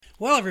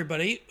Well,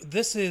 everybody,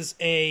 this is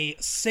a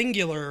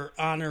singular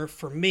honor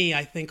for me.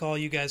 I think all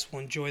you guys will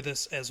enjoy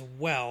this as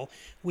well.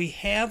 We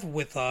have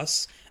with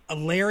us a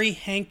Larry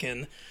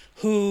Hankin,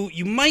 who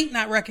you might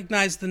not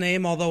recognize the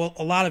name, although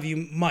a lot of you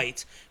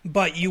might,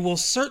 but you will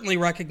certainly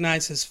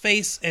recognize his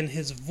face and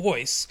his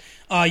voice.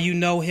 You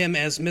know him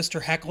as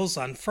Mr. Heckles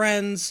on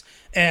Friends,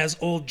 as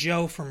Old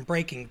Joe from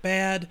Breaking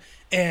Bad,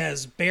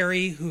 as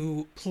Barry,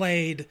 who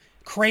played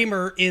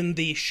Kramer in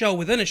the show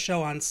within a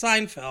show on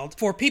Seinfeld.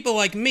 For people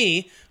like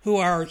me who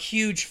are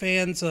huge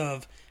fans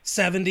of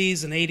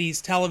 70s and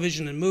 80s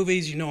television and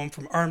movies, you know him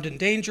from Armed and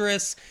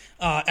Dangerous,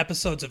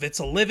 episodes of It's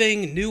a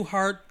Living,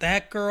 Newhart,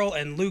 That Girl,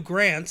 and Lou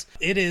Grant.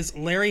 It is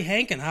Larry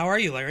Hankin. How are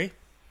you, Larry?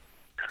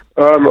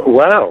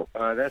 Wow.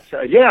 That's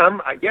yeah.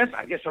 I guess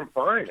I'm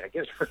fine. I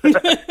guess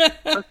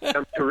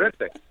I'm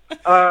terrific.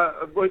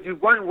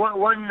 One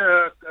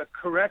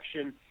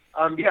correction.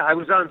 Yeah, I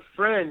was on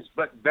Friends,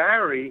 but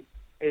Barry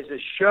is a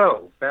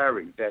show.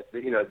 Barry, that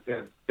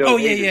The Oh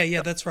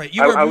yeah. That's right.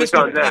 You were I was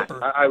Mr. on that.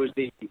 Pepper. I was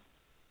the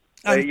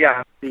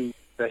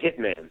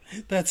hitman.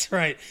 That's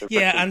right.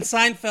 Yeah, on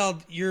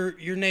Seinfeld,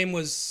 your name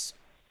was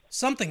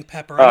something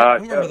Pepper. I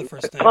don't remember the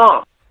first name.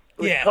 Tom.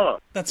 Yeah, Tom.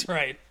 that's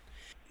right.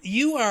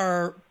 You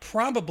are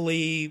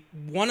probably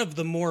one of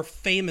the more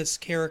famous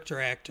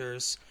character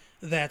actors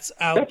that's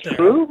out That's there.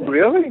 true?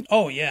 Really?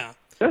 Oh yeah.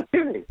 No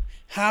kidding.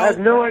 How? I have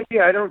no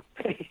idea. I don't.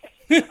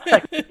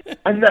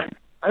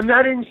 I'm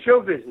not in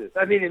show business.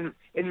 I mean,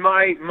 in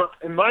my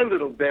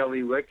little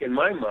bailiwick, in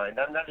my mind,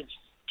 I'm not in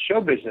show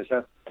business.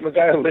 I'm a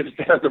guy who lives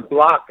down the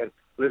block and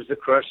lives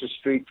across the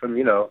street from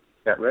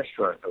that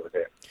restaurant over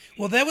there.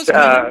 Well, that was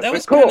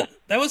cool.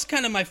 That was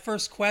kind of my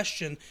first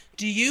question.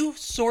 Do you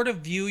sort of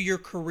view your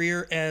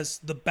career as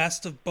the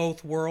best of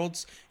both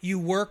worlds? You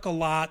work a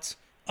lot.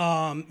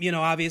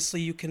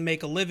 Obviously, you can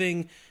make a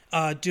living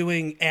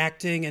doing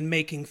acting and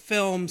making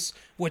films,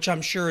 which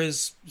I'm sure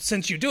is,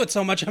 since you do it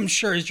so much, I'm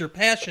sure is your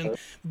passion,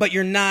 but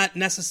you're not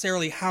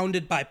necessarily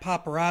hounded by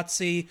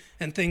paparazzi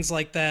and things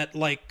like that,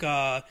 like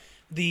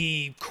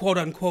the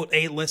quote-unquote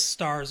A-list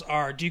stars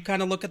are. Do you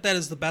kind of look at that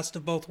as the best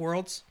of both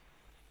worlds?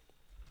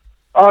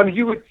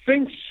 You would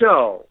think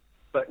so,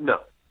 but no.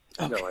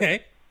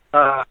 Okay.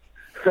 No,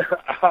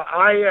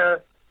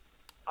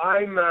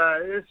 I'm.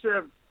 It's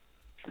a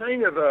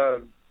kind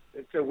of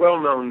it's a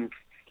well-known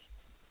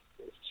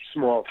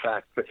small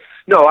fact, but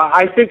no,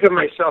 I think of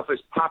myself as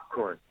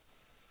popcorn.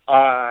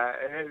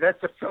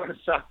 That's a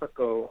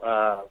philosophical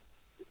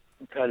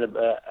kind of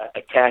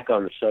attack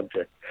on the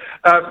subject.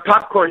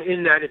 Popcorn,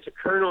 in that it's a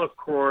kernel of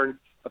corn,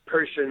 a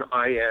person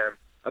I am,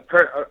 a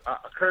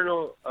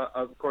kernel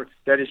of corn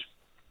that is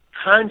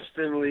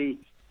constantly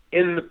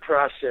in the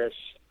process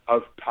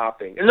of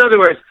popping. In other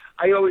words,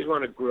 I always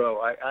want to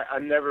grow.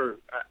 I'm never,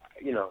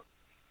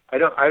 I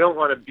don't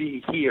want to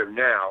be here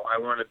now. I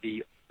want to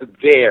be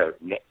there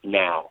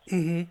now.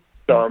 Mm-hmm.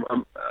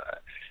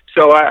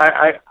 So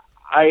I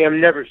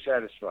am never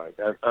satisfied.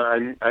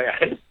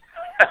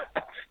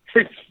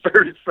 It's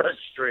very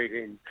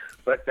frustrating,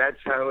 but that's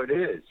how it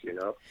is,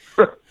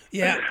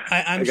 Yeah,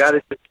 I got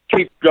to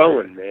keep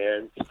going,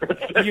 man.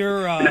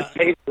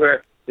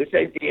 This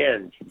ain't the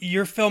end.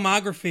 Your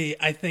filmography,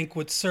 I think,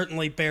 would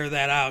certainly bear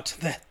that out.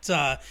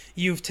 That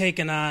you've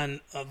taken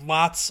on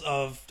lots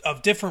of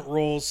different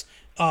roles.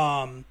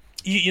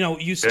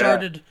 You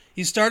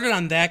started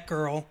on That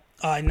Girl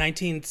in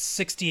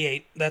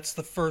 1968. That's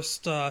the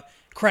first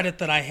credit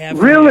that I have.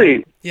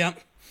 Really? Yeah.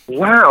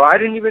 Wow, I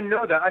didn't even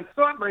know that. I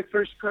thought my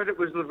first credit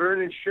was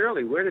Laverne and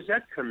Shirley. Where does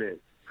that come in?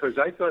 Because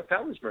I thought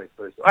that was my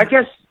first. I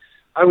guess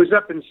I was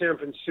up in San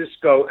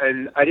Francisco,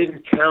 and I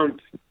didn't count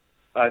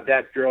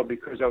That Girl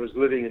because I was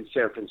living in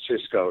San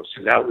Francisco,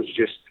 so that was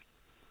just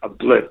a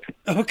blip.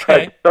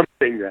 Okay.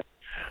 Something that.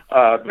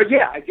 But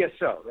yeah, I guess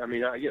so. I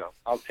mean,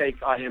 I'll take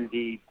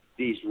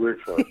IMDb's word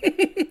for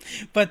it.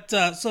 But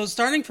so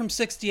starting from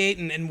 68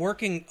 and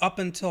working up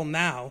until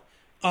now,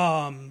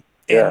 and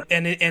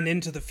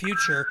into the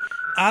future,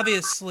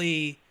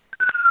 obviously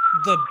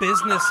the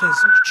business has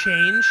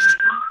changed.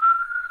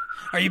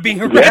 Are you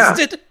being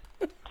arrested?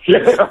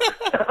 Yeah.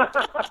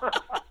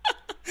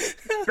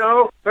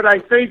 No, but I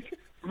think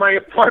my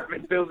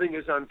apartment building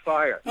is on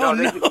fire. Oh,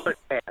 they no. just went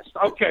fast.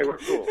 Okay, we're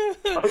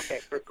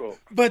cool.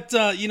 But,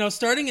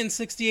 starting in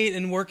 68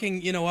 and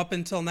working, up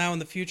until now in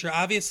the future,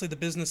 obviously the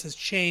business has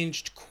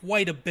changed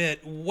quite a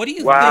bit. What do you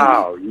think?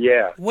 Wow,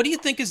 yeah. What do you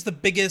think is the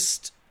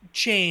biggest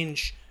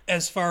change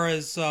as far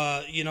as,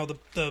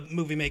 the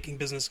movie-making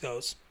business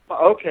goes?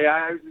 Okay,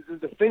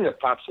 the thing that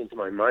pops into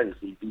my mind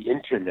is the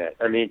Internet.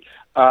 I mean,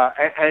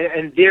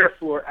 and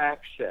therefore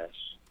access.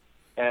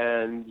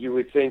 And you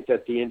would think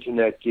that the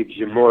Internet gives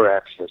you more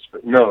access,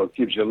 but no, it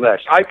gives you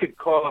less. I could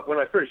call up, when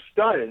I first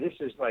started, this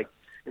is like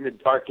in the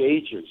dark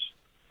ages,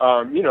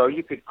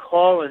 you could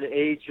call an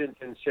agent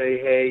and say,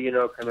 hey,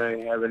 can I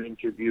have an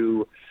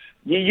interview?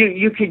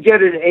 You could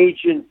get an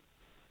agent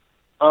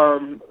a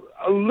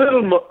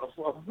little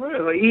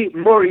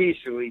more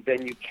easily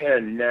than you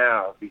can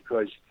now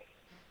because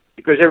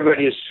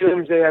everybody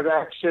assumes they have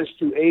access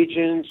to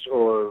agents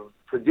or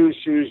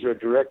producers or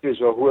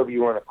directors or whoever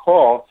you want to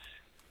call.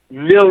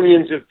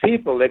 millions of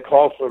people. They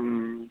call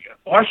from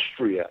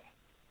Austria.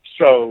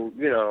 So,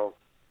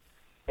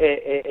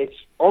 it's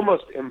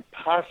almost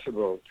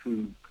impossible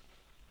to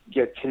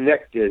get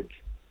connected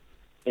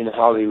in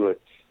Hollywood.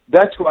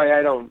 That's why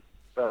I don't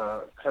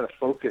kind of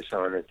focus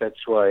on it.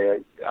 That's why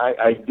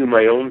I do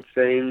my own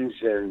things,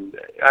 and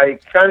I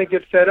kind of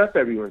get fed up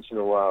every once in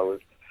a while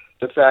with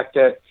the fact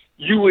that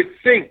you would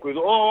think with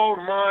all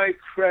my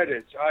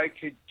credits I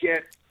could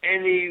get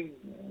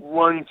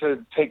anyone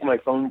to take my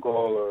phone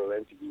call or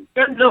interview.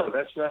 No,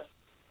 that's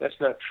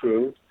not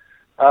true.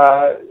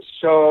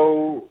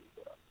 So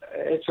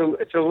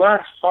it's a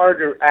lot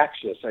harder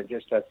access. I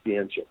guess that's the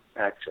answer.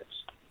 Access.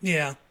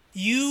 Yeah,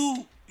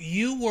 you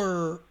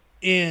were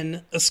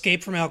in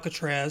Escape from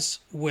Alcatraz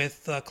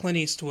with Clint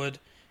Eastwood.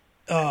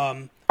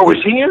 Was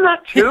he in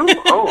that too?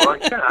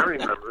 I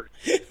remember.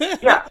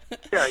 Yeah,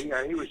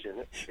 he was in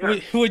it. Yeah.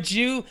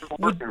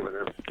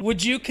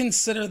 Would you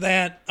consider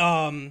that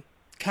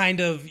kind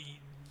of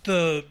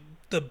the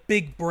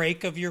big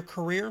break of your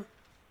career?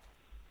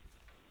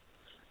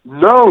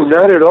 No,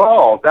 not at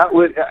all. That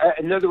was,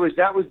 in other words,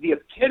 that was the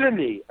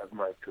epitome of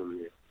my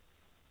career.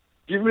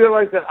 Do you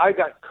realize that I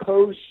got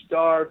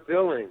co-star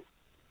billing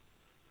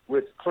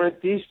with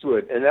Clint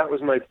Eastwood, and that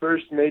was my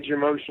first major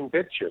motion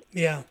picture?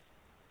 Yeah.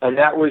 And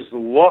that was,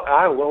 when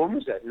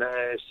was that?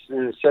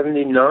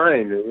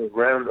 79,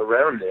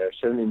 around there,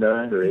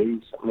 79 or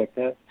 80, something like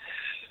that.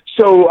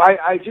 So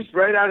I just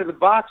right out of the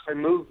box, I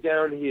moved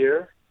down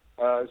here.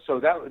 So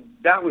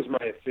that was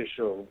my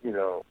official,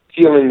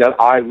 feeling that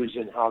I was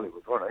in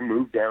Hollywood. When I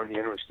moved down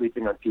here and was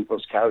sleeping on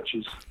people's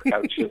couches.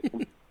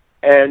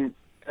 and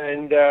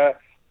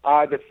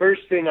the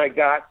first thing I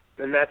got,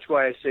 and that's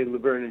why I say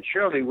Laverne and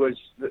Shirley, was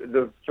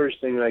the first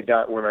thing I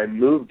got when I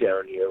moved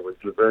down here was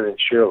Laverne and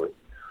Shirley.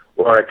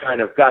 Or I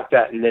kind of got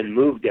that and then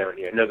moved down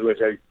here. In other words,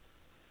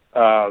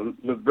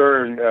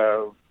 Laverne,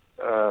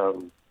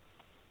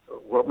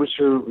 what was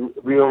her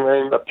real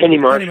name? Penny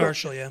Marshall. Penny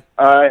Marshall,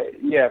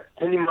 yeah.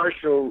 Penny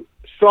Marshall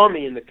saw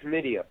me in the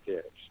committee up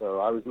there. So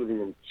I was living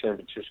in San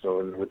Francisco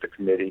and with the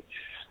committee.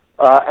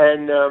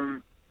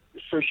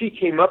 So she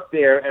came up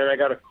there, and I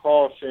got a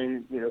call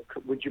saying,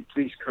 would you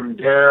please come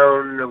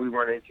down? We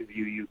want to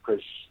interview you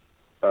because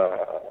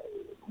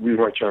we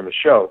want you on the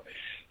show.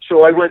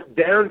 So I went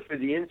down for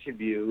the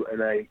interview,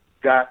 and I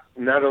got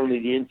not only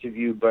the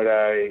interview, but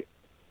I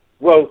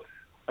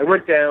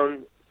went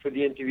down for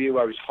the interview.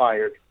 I was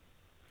hired,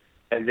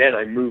 and then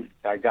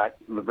I got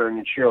Laverne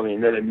and Shirley,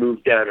 and then I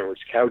moved down and was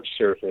couch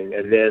surfing,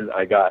 and then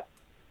I got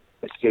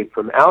Escape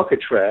from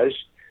Alcatraz.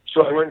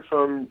 So I went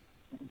from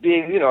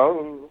being,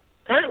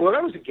 I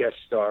was a guest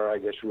star, I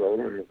guess, role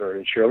in Laverne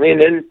and Shirley,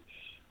 and then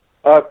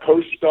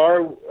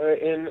co-star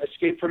in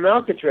Escape from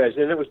Alcatraz,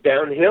 and it was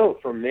downhill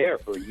from there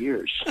for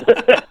years.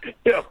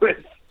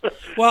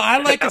 Well, I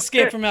like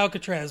Escape from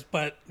Alcatraz,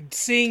 but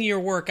seeing your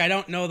work, I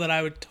don't know that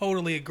I would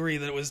totally agree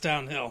that it was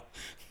downhill.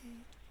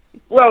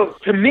 Well,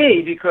 to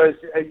me, because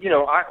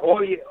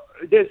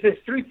there's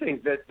three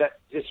things that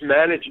this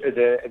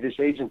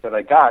agent that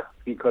I got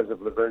because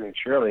of Laverne and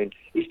Shirley. And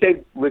he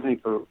stayed with me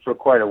for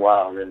quite a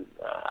while, and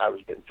I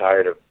was getting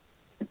tired of,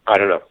 I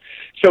don't know.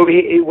 So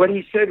what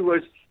he said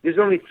was, there's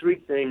only three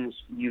things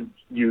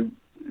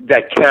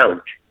that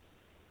count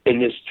in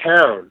this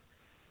town,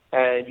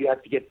 and you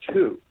have to get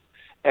two.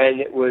 And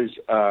it was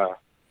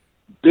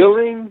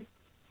billing,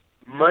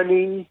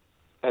 money,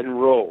 and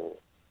role.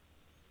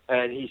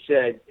 And he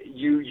said,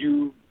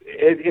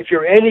 if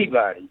you're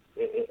anybody,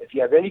 if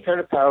you have any kind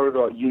of power at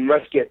all, you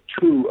must get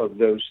two of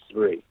those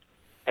three.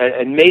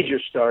 And major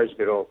stars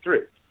get all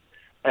three.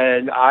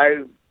 And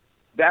I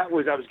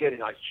was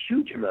getting a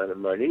huge amount of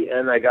money,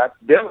 and I got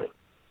billing.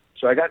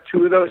 So I got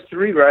two of those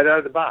three right out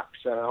of the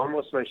box,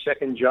 almost my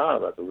second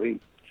job, I believe.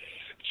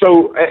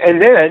 So,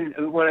 and then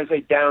when I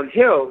say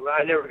downhill,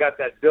 I never got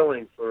that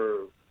billing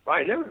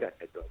I never got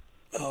that billing.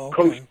 Oh, okay.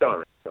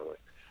 Co-starring billing.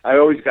 I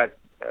always got,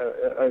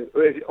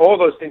 all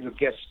those things with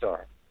guest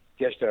star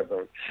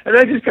billing. And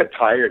I just got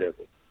tired of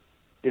it,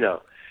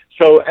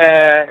 So,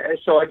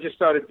 so I just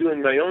started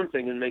doing my own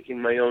thing and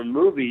making my own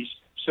movies.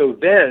 So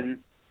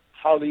then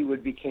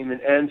Hollywood became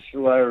an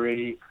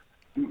ancillary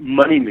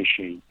money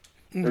machine.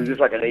 It was just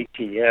like an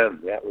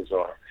ATM. That was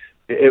all.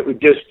 It would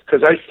just,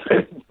 because I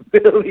spent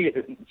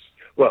millions,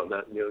 well,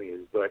 not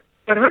millions, but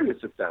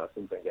hundreds of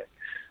thousands, I guess,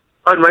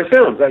 on my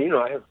films. I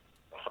have,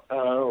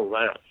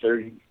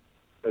 30,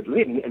 at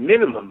least a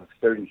minimum of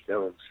 30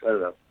 films. I don't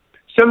know.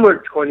 Some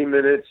were 20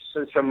 minutes,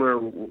 and some were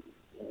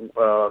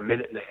a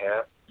minute and a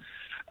half.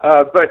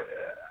 But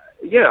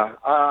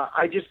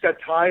I just got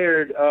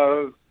tired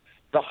of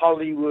the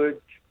Hollywood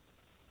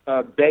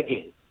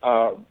begging.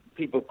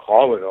 People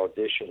call it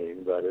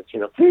auditioning, but it's,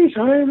 please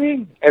hire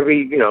me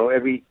every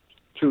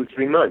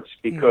 2-3 months,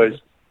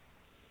 because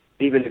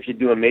even if you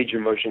do a major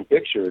motion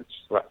picture,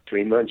 it's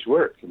 3 months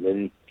work, and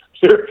then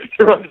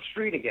you're on the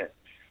street again.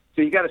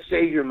 So you got to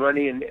save your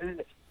money,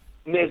 and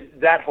there's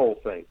that whole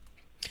thing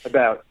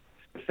about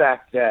the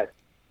fact that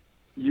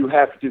you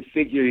have to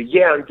figure,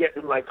 I'm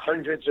getting like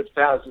hundreds of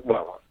thousands,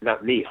 well,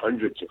 not me,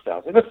 hundreds of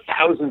thousands, but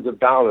thousands of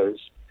dollars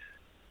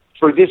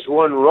for this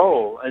one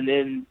role, and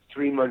then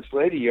 3 months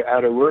later you're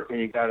out of work and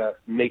you got to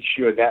make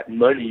sure that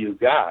money you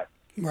got,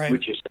 right.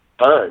 which is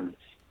a ton,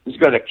 is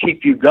going to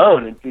keep you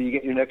going until you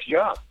get your next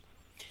job.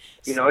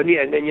 You know,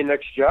 and then your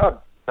next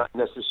job, not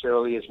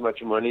necessarily as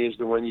much money as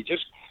the one you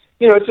just,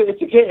 you know,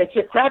 it's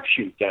a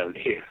crapshoot down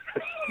here.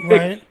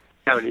 Right.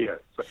 Down here,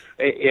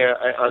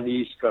 on the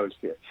East Coast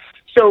here.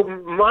 So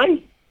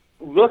my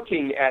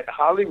looking at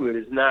Hollywood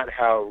is not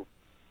how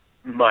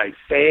my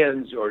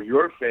fans or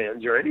your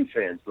fans or any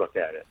fans look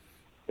at it.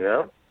 You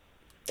know,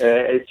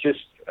 it's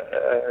just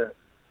a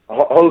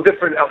whole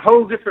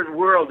different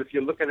world if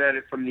you're looking at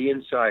it from the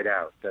inside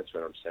out. That's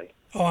what I'm saying.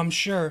 Oh, I'm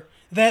sure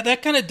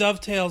that kind of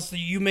dovetails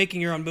you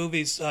making your own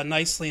movies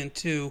nicely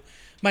into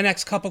my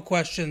next couple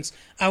questions.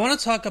 I want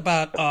to talk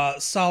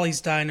about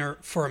Solly's Diner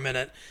for a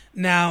minute.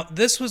 Now,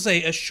 this was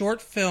a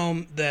short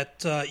film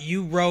that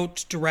you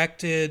wrote,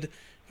 directed,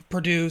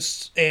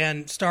 produced,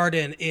 and starred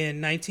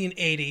in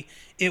 1980.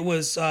 It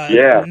was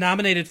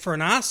nominated for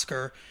an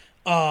Oscar.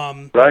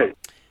 Right.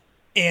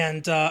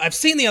 And I've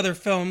seen the other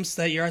films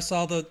that year. I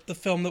saw the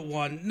film that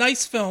won.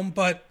 Nice film,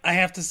 but I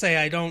have to say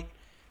I don't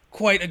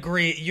quite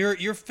agree.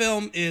 Your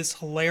film is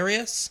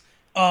hilarious.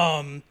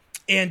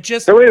 And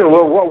just so wait a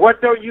minute,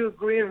 what don't you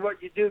agree and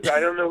what you do? I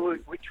don't know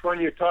which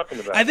one you're talking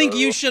about. I think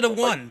you should have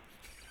won.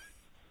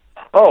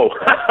 Oh,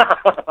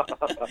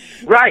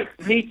 right.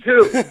 Me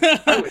too.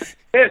 I was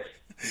pissed.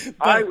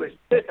 I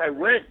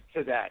went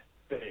to that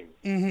thing.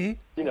 Mm-hmm.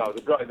 You know,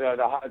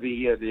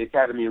 the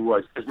Academy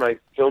Awards because my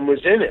film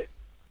was in it,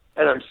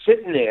 and I'm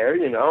sitting there,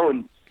 you know,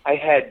 and I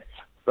had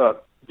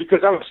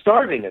because I was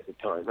starving at the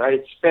time. I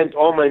had spent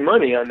all my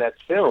money on that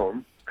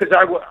film because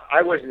I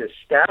wasn't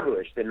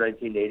established in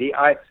 1980.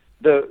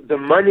 The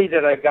money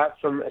that I got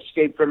from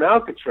Escape from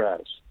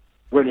Alcatraz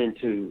went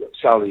into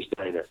Solly's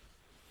Diner.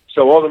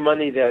 So all the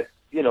money that,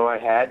 you know, I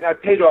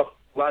paid off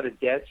a lot of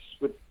debts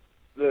with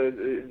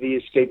the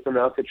Escape from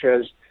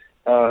Alcatraz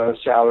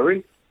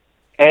salary,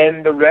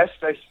 and the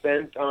rest I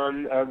spent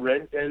on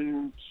rent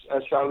and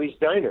Solly's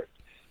Diner.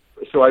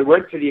 So I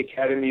went to the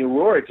Academy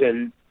Awards,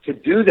 and to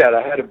do that,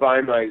 I had to buy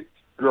my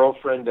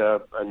girlfriend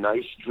a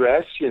nice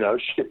dress. You know,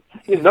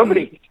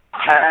 nobody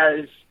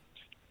has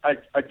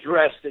a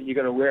dress that you're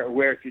going to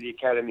wear to the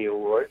Academy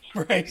Awards,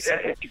 right?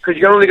 Because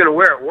you're only going to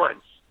wear it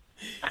once,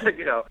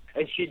 you know.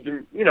 And she'd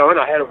been, you know, and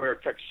I had to wear a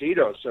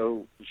tuxedo.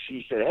 So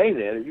she said, "Hey,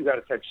 man, if you got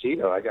a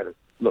tuxedo, I got to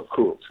look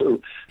cool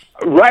too."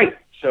 Right.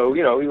 So,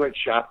 you know, we went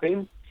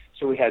shopping.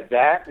 So we had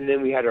that, and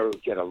then we had to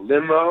get a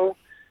limo,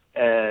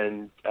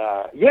 and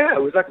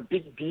it was like a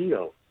big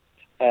deal.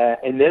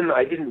 And then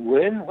I didn't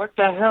win. What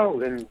the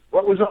hell? And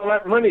what was all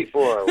that money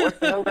for?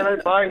 What the hell did I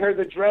buy her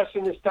the dress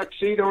and this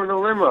tuxedo and the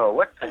limo?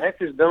 What the heck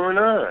is going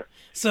on?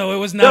 So it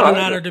was not an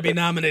honor to be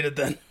nominated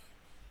then?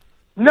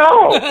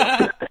 No.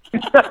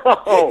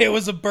 No. It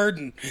was a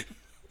burden.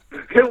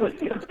 It was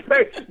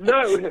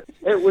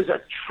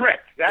a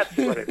trick. That's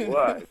what it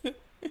was.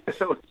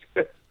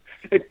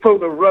 It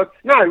pulled the rug.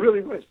 No, I really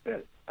was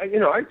pissed.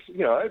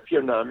 If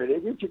you're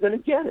nominated, you're going to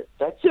get it.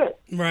 That's it.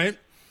 Right.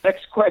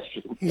 Next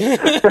question.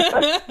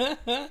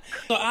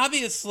 So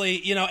obviously,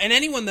 you know, and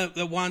anyone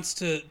that wants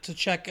to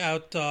check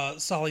out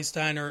Solly's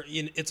Diner,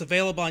 it's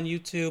available on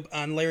YouTube,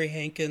 on Larry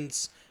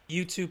Hankin's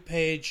YouTube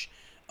page.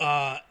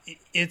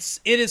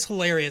 It is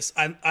hilarious.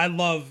 I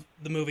love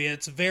the movie.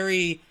 It's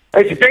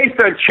based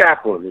on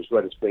Chaplin, is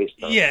what it's based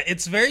on. Yeah,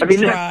 it's very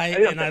dry,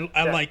 and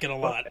I like it a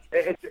lot.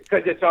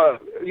 Because it's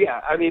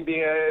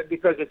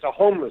a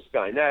homeless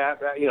guy. Now,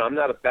 you know, I'm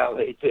not a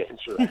ballet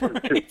dancer. I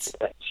don't do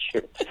that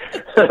shit.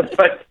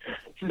 But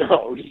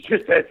no,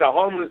 it's a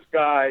homeless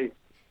guy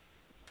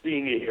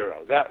being a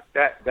hero.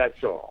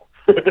 That's all.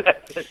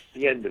 That's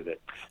the end of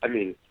it. I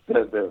mean,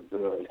 the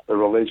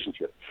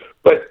relationship.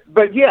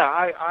 But yeah,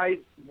 I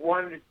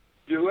wanted to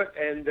do it,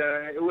 and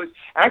it was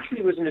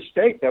a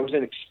mistake. That was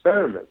an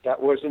experiment.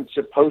 That wasn't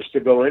supposed to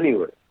go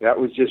anywhere. That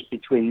was just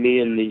between me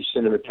and the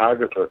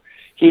cinematographer.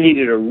 He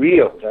needed a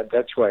reel.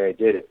 That's why I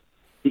did it.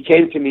 He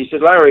came to me. He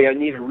said, "Larry, I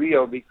need a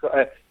reel,"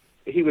 because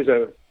he was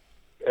a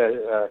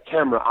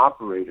camera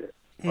operator.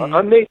 Mm-hmm.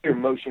 I made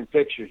motion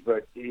pictures,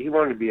 but he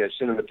wanted to be a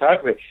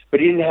cinematographer. But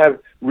he didn't have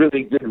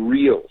really good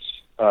reels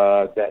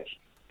that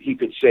he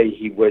could say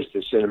he was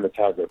the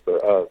cinematographer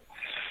of.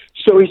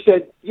 So he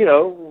said, you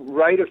know,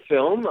 write a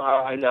film.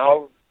 And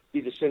I'll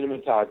be the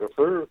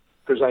cinematographer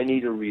because I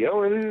need a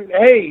reel. And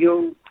hey,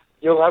 you'll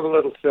have a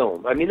little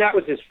film. I mean, that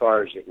was as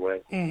far as it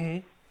went.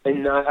 Mm-hmm.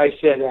 And I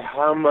said,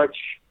 how much?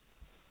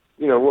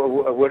 You know,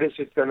 what is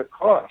it going to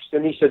cost?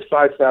 And he said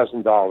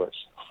 $5,000.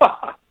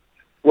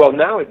 Well,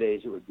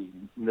 nowadays it would be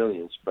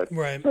millions, but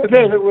right.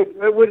 Then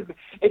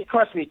it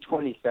cost me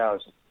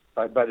 $20,000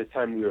 by the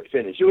time we were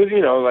finished. It was,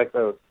 you know, like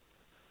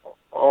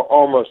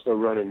almost a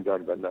run and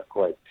gun, but not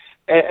quite.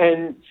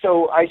 And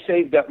so I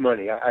saved up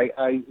money.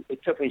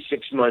 It took me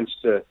 6 months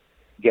to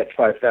get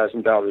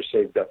 $5,000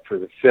 saved up for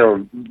the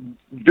film,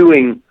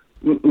 doing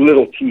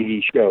little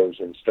TV shows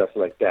and stuff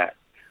like that,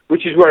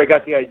 which is where I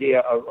got the idea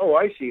of,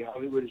 I see,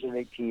 Hollywood is an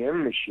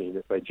ATM machine.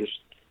 If I just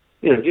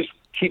just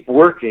keep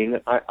working,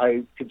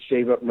 I could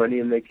save up money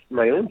and make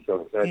my own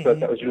films. And I thought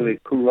that was really a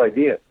cool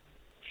idea.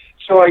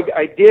 So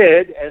I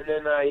did, and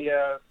then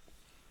I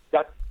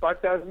got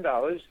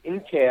 $5,000 in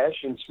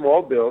cash in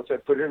small bills. I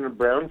put it in a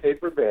brown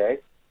paper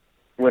bag,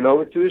 went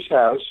over to his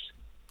house,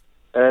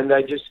 and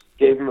I just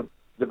gave him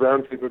the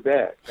brown paper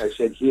bag. I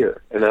said,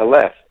 here, and I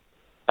left.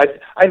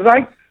 I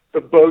like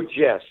the Beau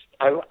Geste.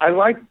 I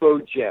like Beau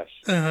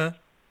Geste,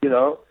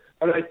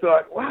 and I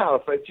thought, wow,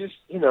 if I just,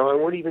 I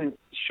won't even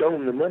show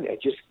him the money.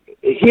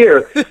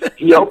 Here,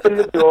 he opened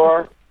the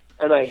door,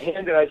 and I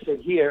said,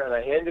 here, and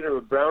I handed him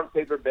a brown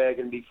paper bag,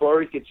 and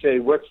before he could say,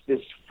 what's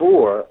this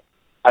for,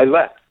 I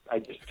left. I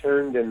just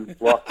turned and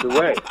walked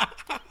away.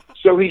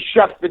 So he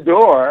shut the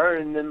door,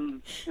 and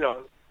then,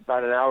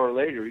 about an hour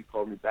later, he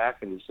called me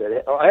back, and he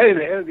said, oh, hey,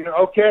 man,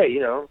 okay,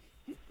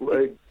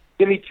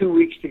 give me 2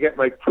 weeks to get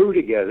my crew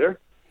together,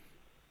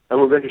 and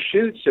we're going to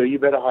shoot, so you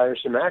better hire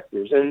some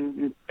actors.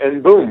 And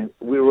boom,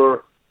 we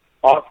were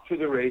off to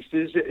the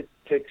races. It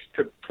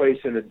took place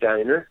in a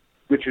diner,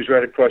 which was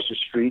right across the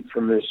street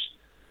from this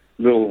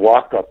little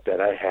walk-up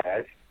that I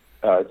had,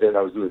 that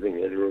I was living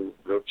in, a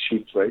real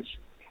cheap place.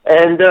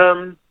 And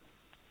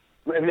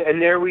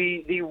there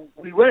we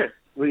went.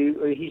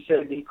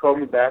 He called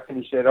me back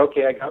and he said,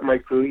 okay, I got my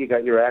crew, you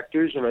got your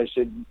actors? And I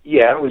said,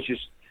 yeah, it was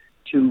just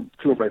two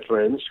of my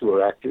friends who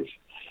are actors.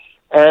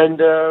 And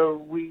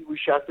we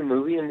shot the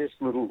movie in this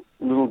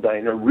little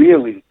diner,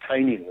 really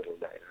tiny little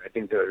diner. I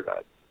think there were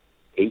about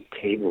 8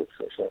 tables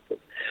or something.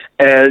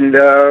 And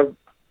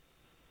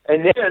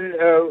then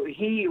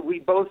we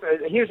both,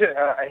 here's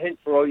a hint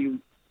for all you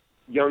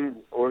young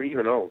or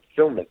even old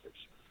filmmakers.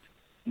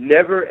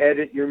 Never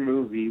edit your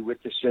movie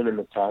with the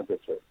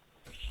cinematographer,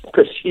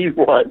 because he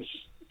wants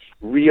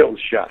real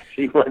shots.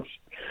 He wants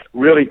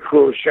really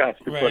cool shots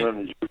to put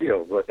on his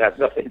reel, but that has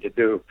nothing to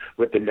do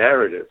with the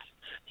narrative.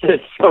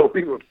 So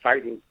we were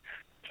fighting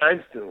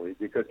constantly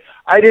because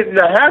I didn't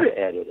know how to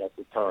edit at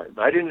the time.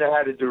 I didn't know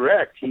how to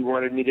direct. He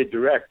wanted me to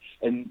direct.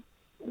 And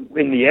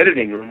in the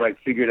editing room, I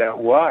figured out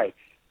why.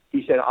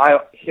 He said,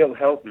 he'll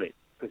help me,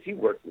 because he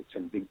worked with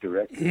some big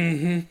directors.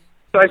 Mm-hmm.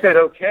 So I said,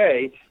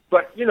 okay.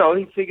 But, he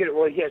figured,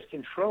 well, he has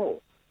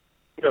control,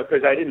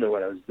 because I didn't know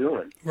what I was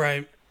doing.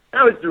 Right.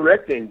 I was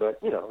directing,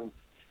 but,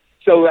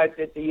 So at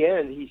the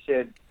end, he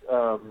said,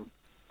 I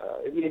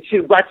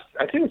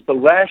think it's the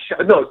last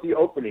shot. No, it's the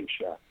opening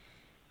shot.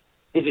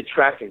 It's a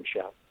tracking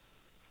shot.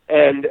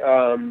 And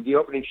the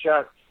opening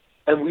shot,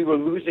 and we were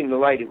losing the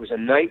light. It was a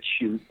night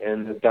shoot,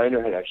 and the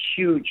diner had a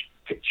huge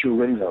picture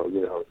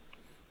window,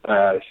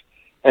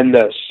 and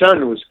the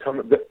sun was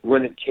coming,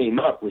 when it came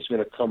up, was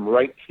going to come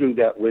right through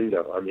that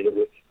window. I mean,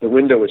 the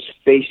window was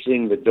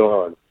facing the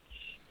dawn.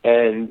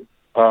 And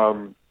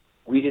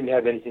we didn't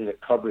have anything to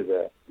cover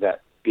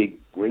that big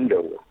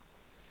window with.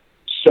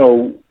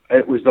 So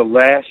it was the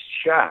last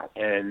shot,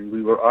 and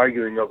we were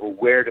arguing over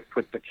where to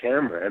put the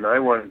camera. And I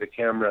wanted the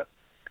camera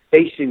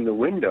facing the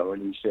window,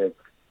 and he said,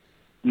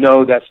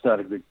 "No, that's not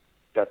a good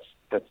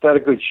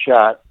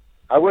shot."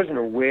 I wasn't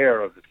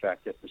aware of the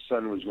fact that the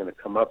sun was going to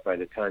come up by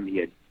the time he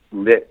had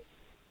lit,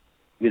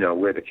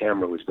 where the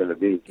camera was going to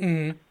be.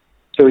 Mm-hmm.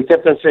 So he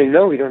kept on saying,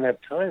 "No, we don't have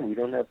time. We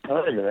don't have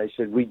time." And I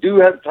said, "We do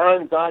have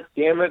time. God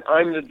damn it!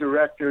 I'm the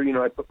director."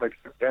 I put my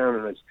foot down,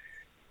 and I was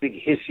big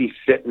hissy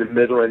fit in the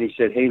middle, and he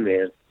said, "Hey,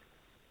 man,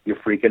 you're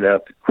freaking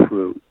out the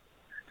crew."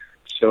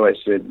 So I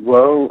said,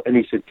 "Well," and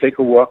he said, "Take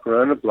a walk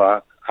around the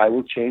block. I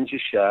will change the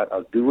shot.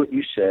 I'll do what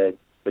you said,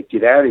 but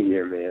get out of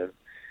here, man.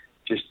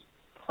 Just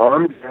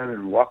calm down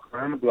and walk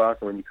around the block,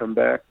 and when you come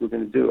back, we're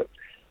going to do it."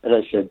 And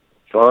I said,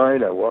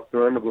 fine. I walked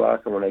around the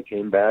block, and when I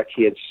came back,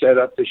 he had set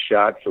up the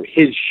shot for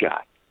his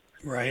shot.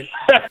 Right.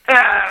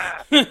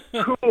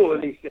 Cool.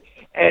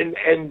 And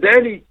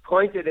then he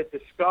pointed at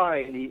the sky,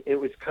 and it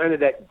was kind of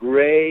that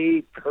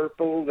gray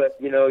purple that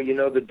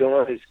the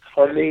dawn is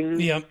coming.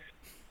 Yep.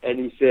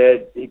 And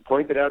he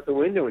pointed out the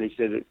window, and he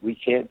said, "We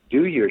can't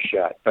do your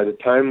shot. By the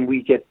time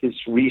we get this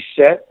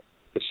reset,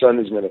 the sun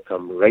is going to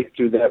come right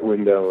through that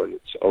window, and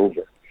it's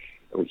over.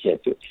 And we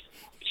can't do it."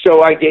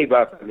 So I gave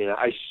up. I mean,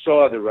 I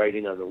saw the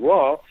writing on the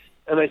wall,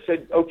 and I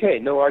said, "Okay,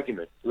 no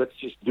argument. Let's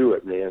just do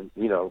it, man."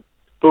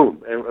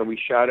 Boom, and we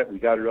shot it. We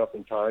got it up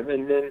in time,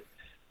 and then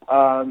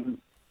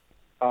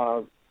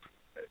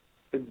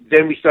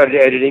we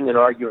started editing and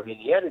arguing in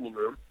the editing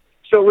room.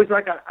 So it was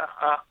like a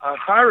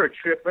horror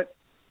trip,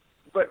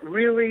 but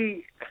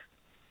really,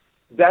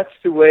 that's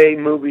the way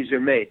movies are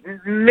made.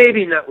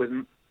 Maybe not with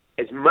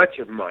as much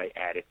of my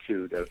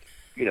attitude of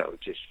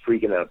just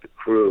freaking out the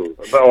crew.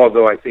 But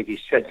although I think he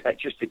said that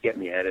just to get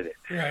me out of it.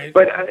 Right.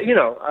 But I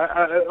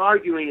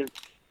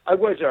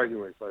was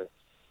arguing for it.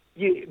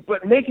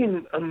 But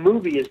making a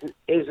movie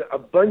is a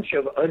bunch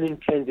of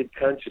unintended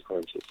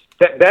consequences.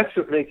 That's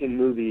what making a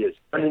movie is: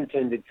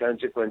 unintended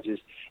consequences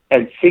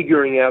and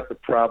figuring out the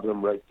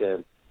problem right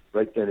then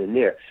and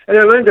there. And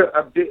I learned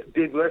a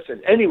big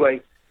lesson.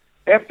 Anyway,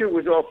 after it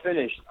was all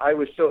finished, I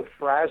was so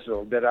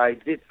frazzled that I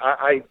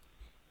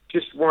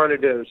just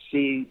wanted to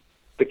see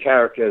the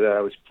character that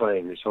I was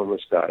playing, this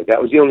homeless guy.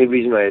 That was the only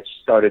reason I had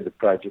started the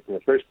project in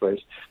the first place.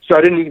 So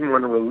I didn't even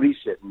want to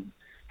release it. And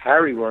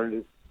Harry wanted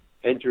to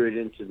enter it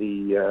into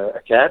the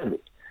Academy,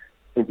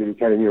 into the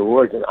Academy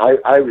Awards, and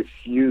I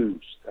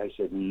refused. I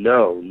said,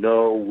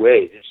 no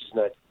way, this is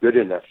not good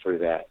enough for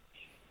that.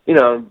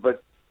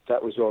 But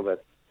that was all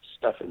that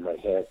stuff in my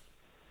head.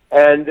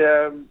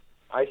 And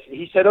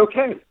he said,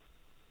 okay.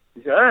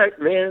 He said, all right,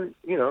 man,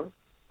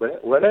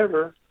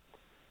 whatever.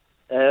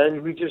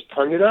 And we just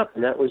hung it up,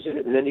 and that was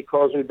it. And then he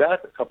calls me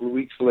back a couple of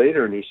weeks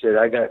later, and he said,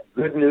 I got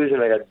good news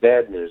and I got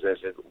bad news. I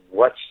said,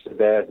 what's the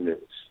bad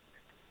news?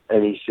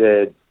 And he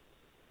said,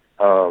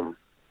 I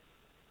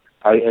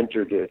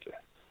entered it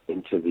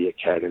into the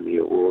Academy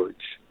Awards.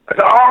 I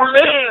said, oh,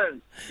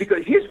 man!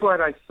 Because here's what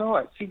I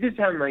thought. See, this is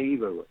how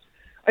naive I was.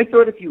 I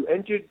thought if you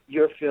entered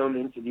your film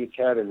into the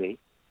Academy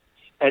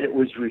and it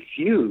was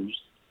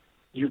refused,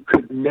 you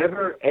could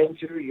never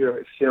enter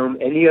your film,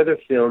 any other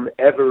film,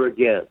 ever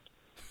again.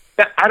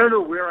 I don't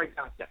know where I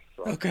got that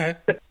from. Okay.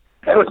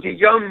 I was a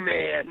young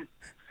man,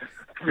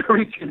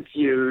 very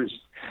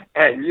confused,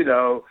 and,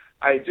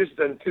 I had just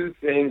done two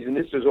things, and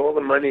this was all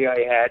the money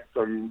I had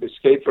from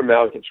Escape from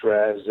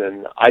Alcatraz,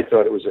 and I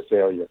thought it was a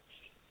failure.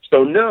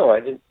 So, no,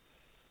 I didn't.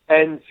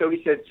 And so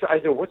he said,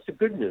 I said, what's the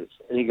good news?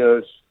 And he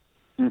goes,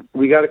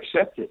 we got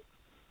accepted.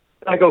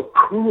 I go,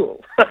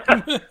 cool.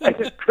 I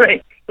said,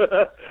 great.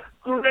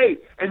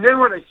 Great. And then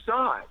when I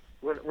saw it,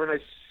 when I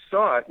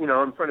saw it,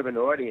 in front of an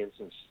audience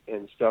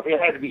and stuff, it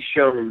had to be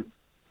shown.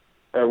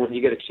 When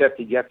you get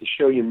accepted, you have to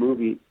show your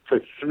movie for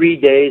 3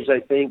 days, I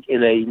think,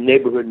 in a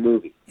neighborhood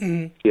movie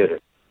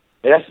theater.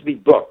 It has to be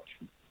booked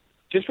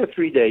just for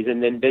 3 days,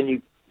 and then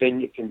you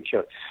can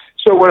show.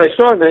 So when I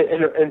saw that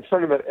in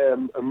front of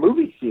a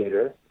movie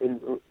theater,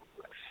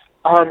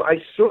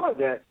 I saw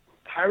that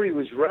Harry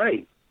was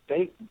right.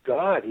 Thank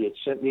God he had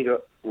sent me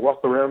to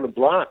walk around the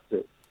block.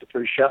 The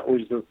first shot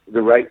was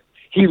the right.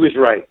 He was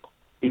right.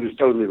 He was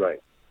totally right.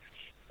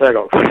 And I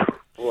go,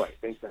 boy,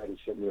 thank God he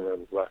sent me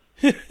around the block.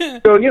 So,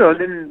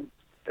 then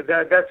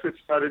that's what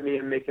started me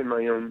in making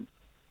my own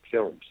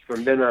films.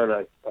 From then on,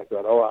 I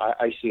thought,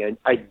 I see.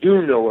 I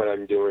do know what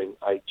I'm doing.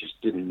 I just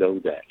didn't know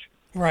that.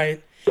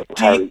 Right. So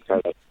Harry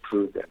kind of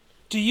proved that.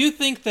 Do you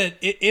think that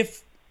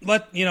if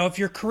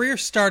your career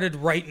started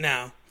right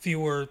now, if you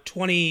were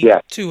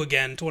 22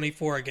 again,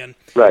 24 again,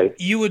 right,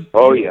 you would.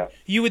 Oh yeah.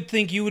 You would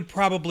think you would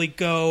probably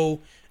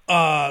go,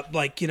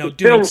 doing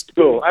film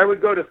school. I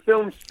would go to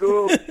film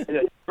school in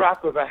a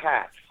drop of a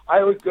hat.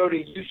 I would go to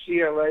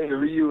UCLA or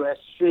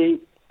USC.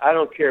 I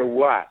don't care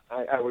what.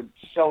 I would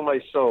sell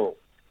my soul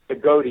to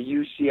go to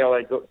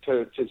UCLA, go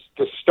to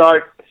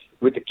start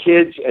with the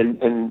kids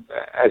and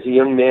as a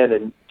young man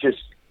and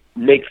just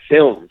make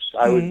films.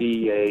 I would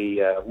be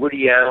a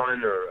Woody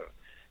Allen or a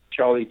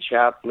Charlie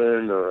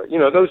Chaplin or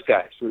those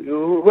guys.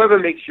 Whoever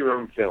makes your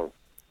own film,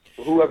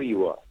 whoever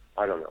you are.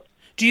 I don't know.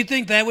 Do you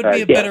think that would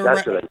be a better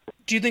route?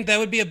 Do you think that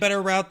would be a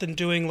better route than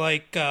doing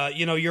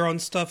your own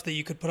stuff that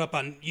you could put up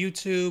on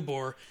YouTube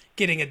or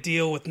getting a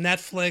deal with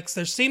Netflix?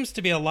 There seems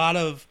to be a lot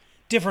of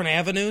different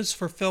avenues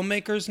for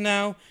filmmakers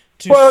now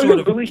to sort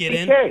of Louis get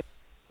C.K. in.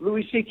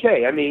 Louis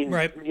C.K. I mean,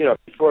 right.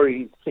 Before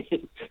he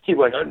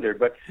went under,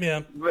 but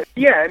I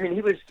mean,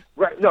 he was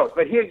right. No,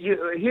 but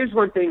here's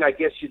one thing I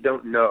guess you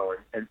don't know,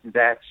 and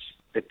that's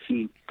the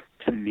key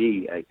to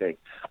me. I think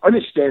I'm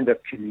a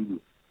stand-up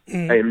comedian.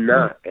 I am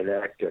not an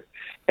actor.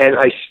 And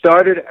I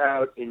started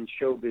out in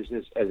show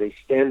business as a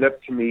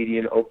stand-up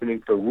comedian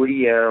opening for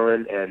Woody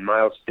Allen and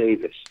Miles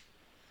Davis.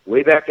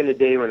 Way back in the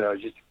day when I was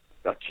just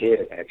a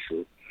kid,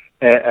 actually.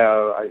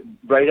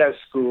 Right out of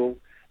school.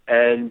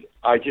 And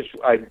right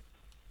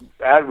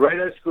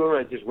out of school,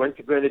 I just went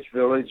to Greenwich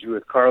Village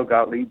with Carl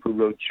Gottlieb, who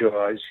wrote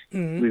Jaws.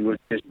 We were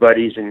his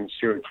buddies in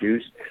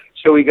Syracuse.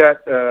 So we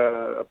got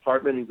an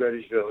apartment in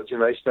Greenwich Village,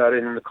 and I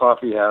started in the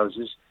coffee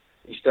houses.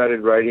 He started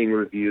writing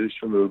reviews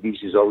for movies.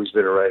 He's always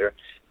been a writer.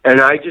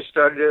 And I just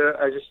started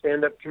as a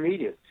stand-up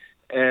comedian.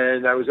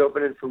 And I was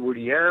opening for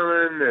Woody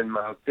Allen and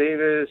Miles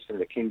Davis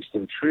and the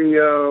Kingston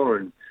Trio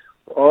and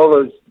all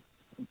those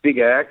big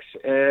acts.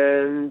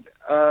 And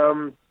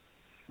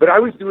but I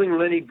was doing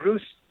Lenny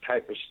Bruce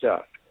type of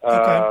stuff,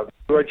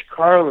 George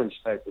Carlin's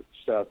type of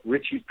stuff,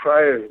 Richie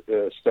Pryor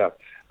stuff,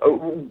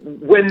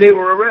 when they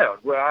were around.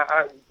 Well,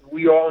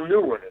 we all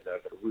knew one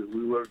another.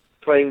 We were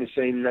playing the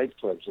same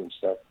nightclubs and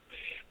stuff.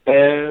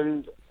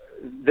 And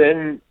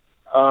then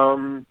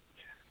I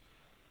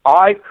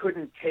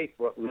couldn't take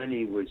what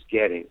Lenny was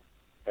getting,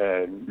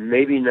 and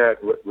maybe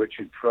not what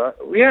Richard Pryor.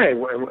 Yeah,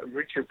 what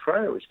Richard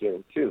Pryor was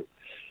getting too.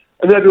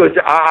 In other words,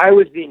 I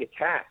was being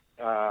attacked.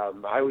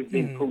 I was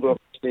being pulled off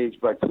the stage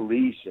by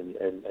police and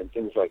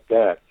things like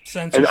that.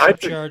 Censorship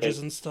charges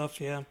and stuff.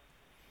 Yeah.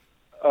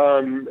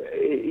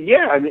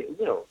 Yeah, I mean,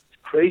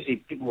 crazy.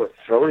 People were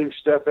throwing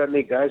stuff at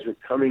me. Guys were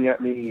coming at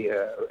me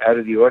out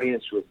of the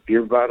audience with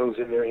beer bottles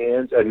in their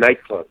hands. A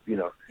nightclub,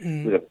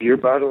 with a beer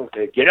bottle.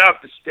 Hey, get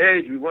off the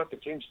stage. We want the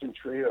Kingston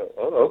Trio.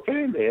 Oh,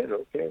 okay, man.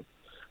 Okay.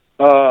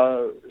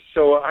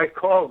 So I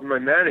called my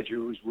manager,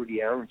 who was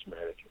Woody Allen's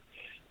manager,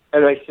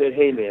 and I said,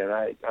 "Hey, man,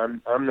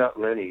 I'm not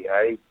Lenny.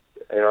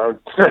 I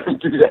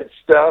don't do that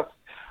stuff.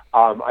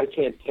 I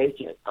can't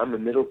take it. I'm a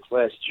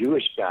middle-class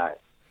Jewish guy,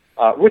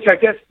 which I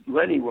guess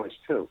Lenny was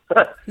too.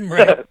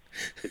 Right.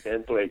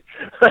 Evidently.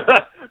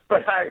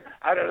 But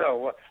I don't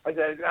know. I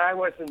said,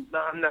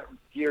 I'm not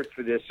geared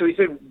for this. So he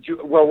said,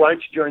 well, why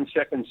don't you join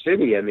Second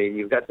City? I mean,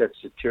 you've got that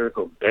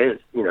satirical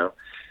bent, you know.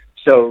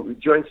 So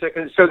join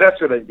Second. So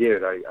that's what I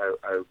did. I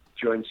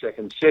joined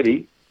Second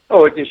City,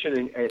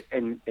 auditioned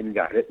and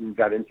got it, and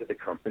got into the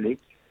company.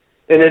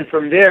 And then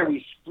from there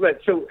we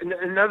split. So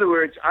in other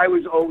words, I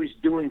was always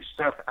doing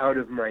stuff out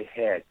of my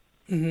head.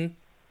 Mm-hmm.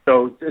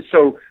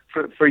 So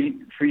for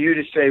you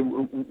to say,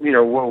 you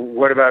know, well,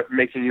 what about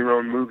making your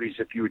own movies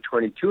if you were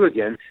 22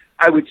 again?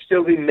 I would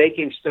still be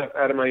making stuff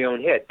out of my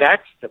own head.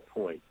 That's the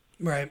point.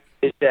 Right.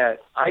 Is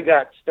that I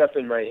got stuff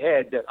in my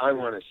head that I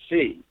want to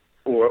see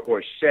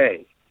or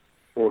say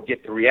or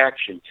get the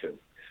reaction to.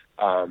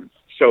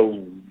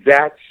 So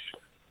that's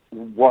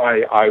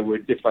why I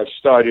would, if I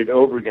started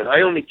over again,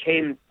 I only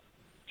came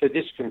to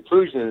this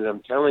conclusion that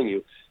I'm telling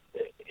you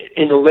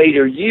in the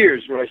later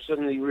years where I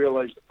suddenly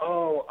realized,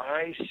 oh,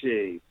 I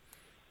see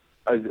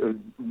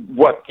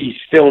what these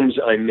films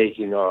I'm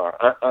making are.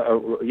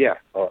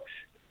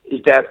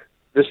 Is that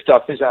the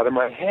stuff is out of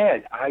my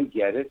head. I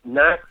get it.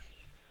 Not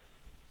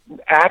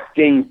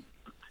acting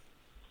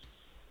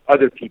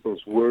other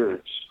people's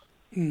words,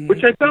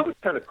 which I thought was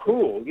kind of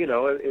cool, you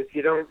know, if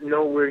you don't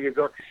know where you're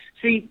going.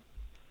 See,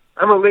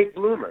 I'm a late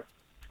bloomer.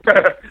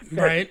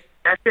 Right.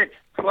 That's it.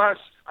 Plus,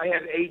 I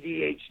have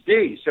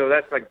ADHD, so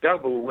that's like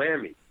double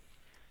whammy.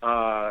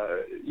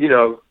 You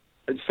know,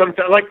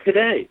 sometimes like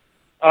today.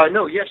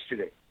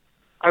 Yesterday.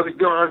 I was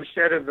going on a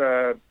set of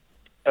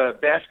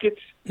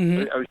Baskets.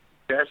 Mm-hmm. I was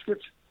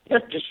Baskets. Yeah,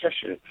 just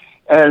yesterday.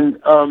 And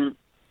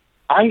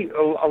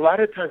a lot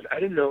of times I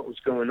didn't know what was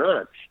going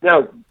on.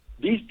 Now,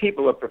 these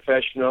people are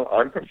professional.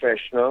 I'm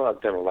professional.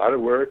 I've done a lot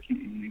of work.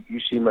 You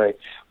see my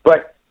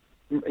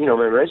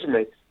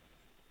resume.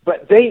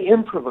 But they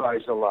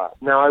improvise a lot.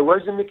 Now, I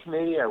was in the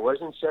committee. I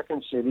was in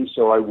Second City,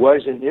 so I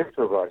was an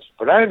improviser.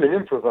 But I haven't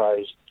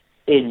improvised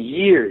in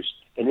years.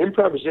 And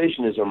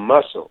improvisation is a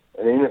muscle.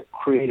 It ain't a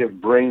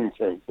creative brain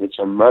thing. It's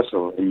a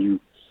muscle, and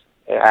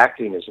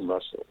acting is a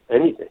muscle.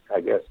 Anything, I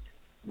guess.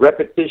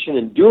 Repetition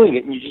and doing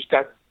it, and you just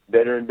got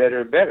better and better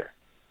and better.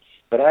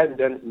 But I haven't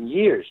done it in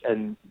years.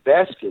 And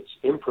Baskets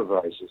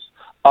improvises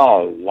a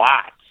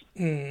lot.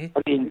 Mm-hmm.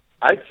 I mean,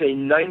 I'd say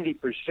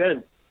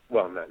 90%.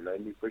 Well, not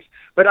 90%,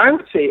 but I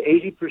would say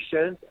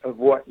 80% of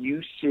what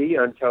you see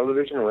on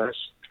television in the last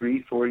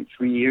 3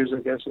 years, I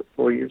guess, or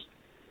 4 years,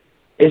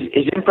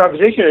 is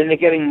improvisation, and they're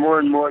getting more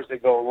and more as they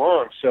go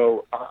along.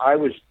 So I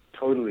was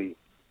totally,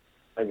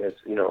 I guess,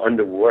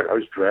 underwater. I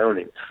was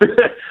drowning.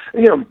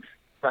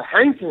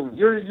 Hankton,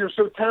 you're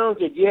so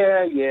talented.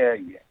 Yeah.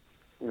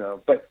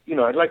 But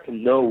I'd like to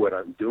know what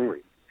I'm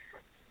doing.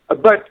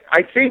 But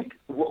I think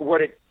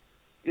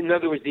in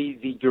other words,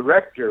 the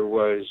director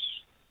was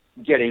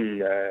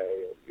getting,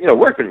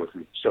 working with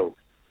me. So,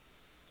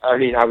 I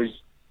mean, I was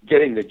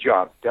getting the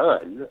job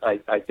done.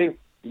 I think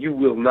you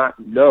will not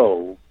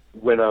know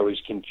when I was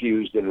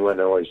confused and when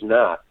I was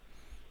not,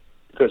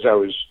 because I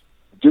was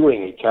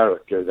doing a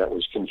character that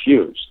was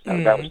confused.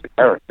 Mm-hmm. That was the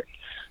character.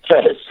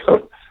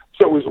 So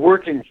it was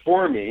working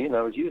for me, and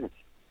I was using it.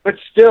 But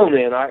still,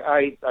 man,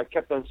 I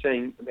kept on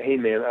saying, hey,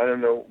 man, I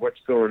don't know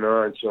what's going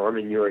on, so I'm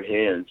in your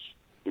hands.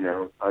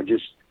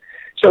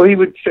 So he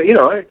would say,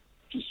 I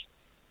just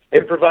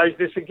improvise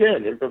this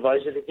again,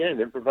 improvise it again.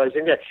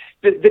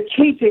 The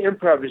key to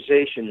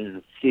improvisation in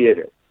the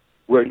theater,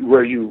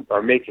 where you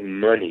are making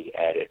money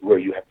at it, where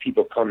you have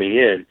people coming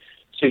in,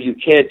 so you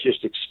can't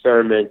just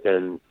experiment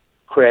and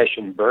crash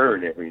and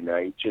burn every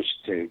night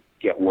just to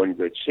get one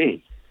good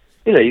scene.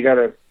 You got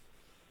to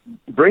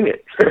bring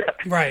it.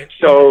 Right.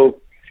 So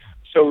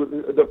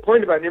the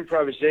point about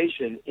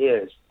improvisation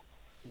is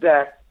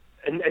that,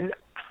 and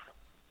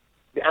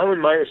Alan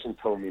Meyerson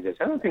told me this.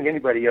 I don't think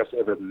anybody else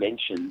ever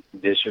mentioned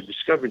this or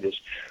discovered this.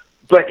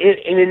 But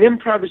in an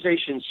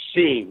improvisation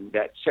scene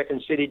that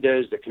Second City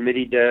does, the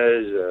committee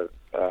does,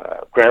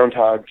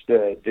 Groundhogs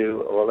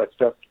do, all that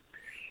stuff,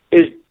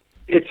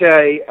 it's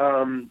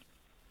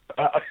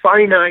a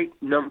finite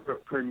number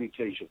of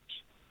permutations.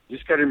 You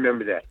just got to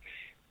remember that.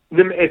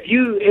 If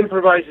you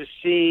improvise a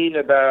scene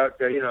about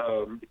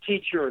a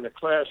teacher in a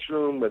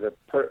classroom with a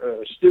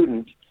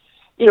student,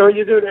 you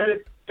do it and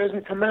it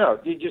doesn't come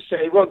out. You just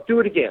say, well, do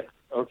it again.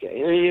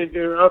 Okay. And then you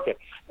do okay.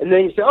 And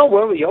then you say, oh,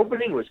 well, the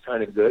opening was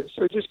kind of good,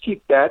 so just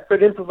keep that,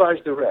 but improvise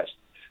the rest.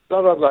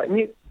 Blah, blah, blah. And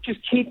you just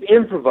keep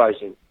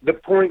improvising. The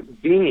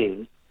point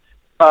being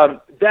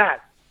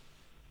that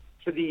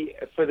for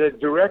the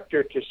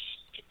director to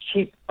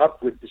keep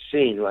up with the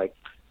scene, like,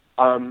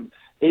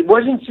 it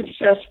wasn't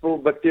successful,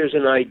 but there's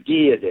an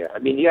idea there. I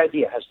mean, the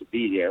idea has to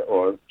be there,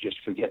 or just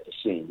forget the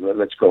scene. Well,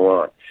 let's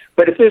go on.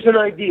 But if there's an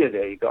idea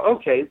there, you go,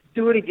 okay,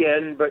 do it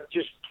again, but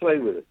just play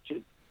with it.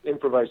 Just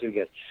improvise it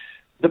again.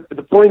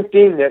 The point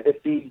being that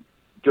if the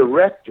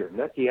director,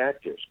 not the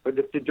actors, but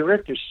if the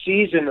director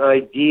sees an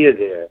idea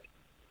there,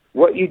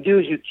 what you do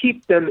is you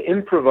keep them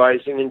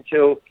improvising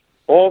until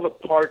all the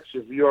parts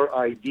of your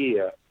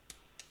idea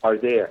are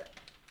there.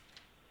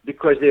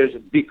 Because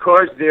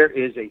there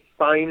is a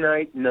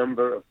finite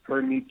number of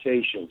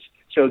permutations,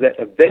 so that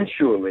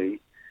eventually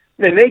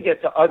they may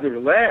get to other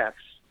laughs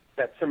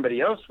that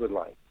somebody else would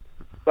like.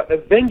 But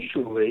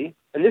eventually,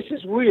 and this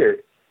is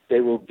weird, they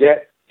will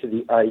get to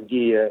the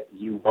idea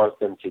you want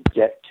them to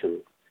get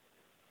to.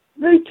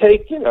 They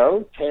take,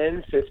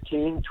 10,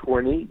 15,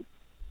 20,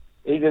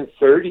 even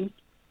 30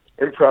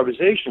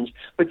 improvisations,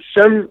 but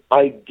some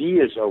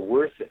ideas are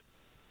worth it.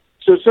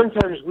 So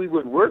sometimes we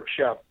would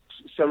workshop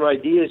some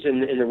ideas in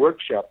the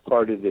workshop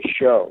part of the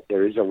show.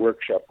 There is a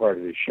workshop part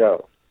of the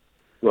show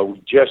where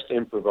we just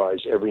improvise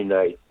every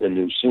night a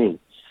new scene.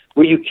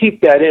 Where you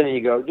keep that in and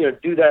you go,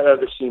 do that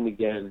other scene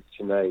again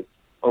tonight,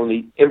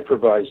 only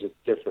improvise it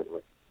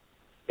differently.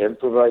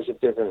 Improvise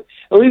it differently.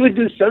 And we would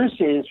do some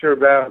scenes for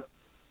about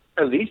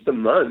at least a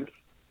month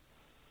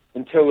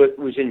until it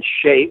was in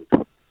shape.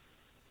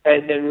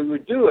 And then we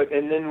would do it.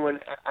 And then when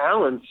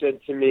Alan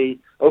said to me,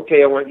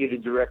 okay, I want you to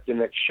direct the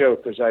next show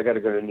because I got to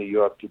go to New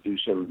York to do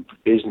some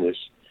business,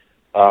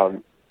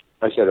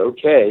 I said,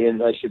 okay.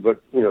 And I said,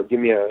 but, give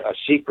me a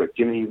secret.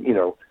 Give me,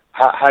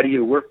 how do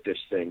you work this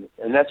thing?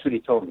 And that's what he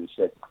told me. He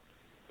said,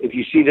 if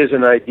you see there's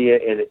an idea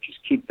in it,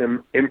 just keep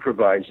them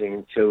improvising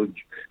until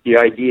the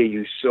idea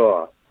you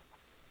saw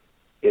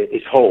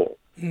is whole.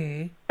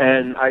 Mm-hmm.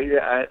 And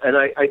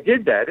I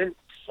did that, and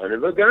son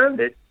of a gun,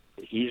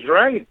 he's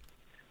right.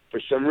 For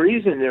some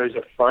reason, there is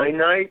a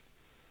finite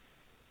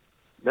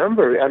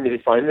number. I mean, they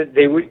find that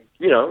they would,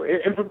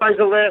 improvise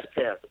the last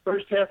half. The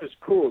first half is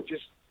cool.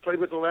 Just play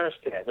with the last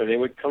half, and they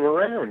would come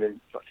around.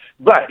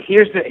 But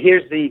here's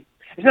the.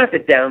 It's not the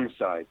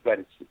downside,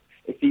 but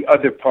it's the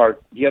other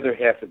part, the other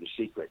half of the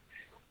secret.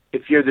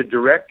 If you're the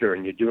director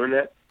and you're doing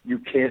that, you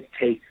can't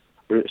take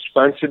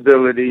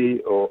responsibility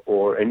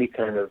or any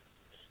kind of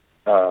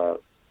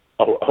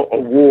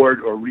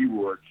award or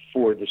reward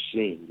for the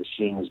scene. The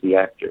scene is the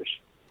actors.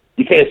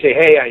 You can't say,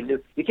 hey, I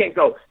knew. You can't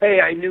go, hey,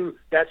 I knew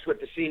that's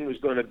what the scene was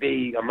going to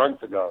be a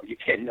month ago. You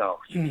can't, no.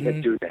 You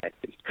can't do that.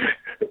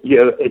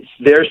 It's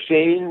their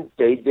scene.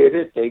 They did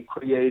it. They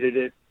created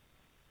it.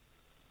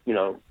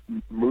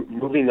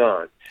 Moving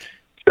on.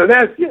 So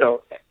that's,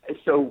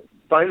 so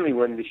finally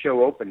when the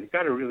show opened, it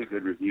got a really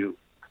good review.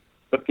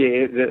 But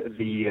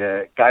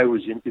the guy who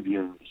was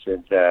interviewing me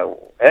said,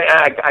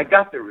 I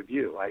got the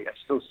review. I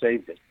still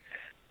saved it.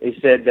 He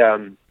said,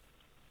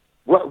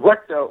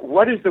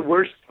 what is the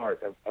worst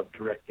part of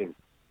directing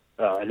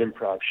an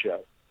improv show?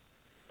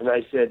 And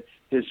I said,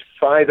 there's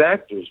 5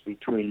 actors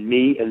between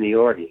me and the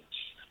audience.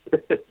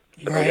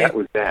 Right. That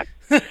was that.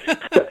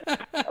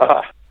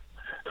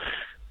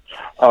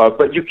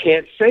 But you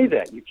can't say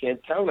that. You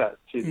can't tell that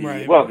to the...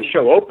 Right. Well, the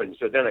show opened,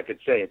 so then I could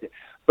say it.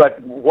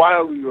 But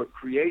while we were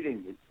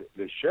creating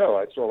the show,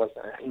 I saw,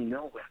 I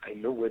know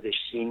where this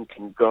scene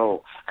can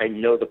go. I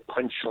know the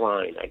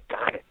punchline. I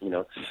got it,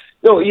 No,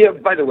 yeah,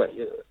 by the way,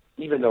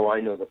 even though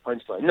I know the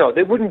punchline, no,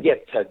 they wouldn't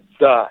get to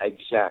the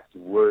exact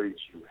words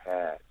you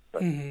had.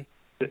 But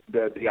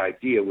the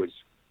idea was,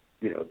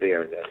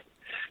 there and then.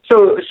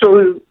 So,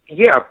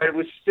 yeah, but it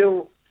was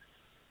still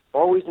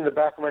always in the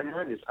back of my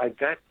mind is I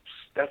got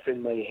stuff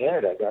in my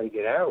head I got to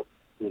get out,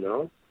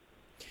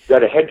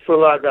 Got a head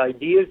full of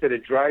ideas that are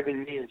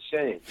driving me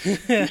insane. Who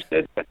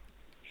said that?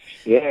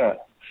 Yeah,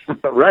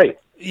 right.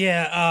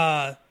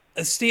 Yeah,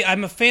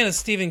 I'm a fan of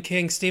Stephen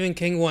King. Stephen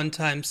King one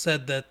time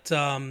said that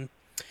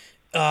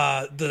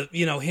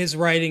his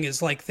writing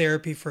is like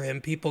therapy for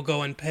him. People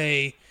go and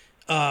pay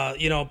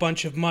a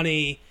bunch of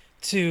money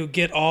to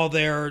get all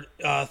their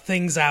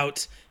things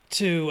out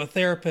to a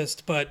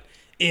therapist, but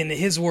in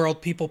his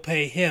world, people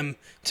pay him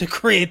to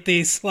create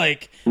these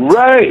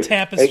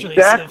tapestries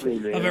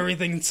of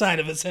everything inside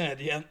of his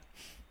head. Yeah,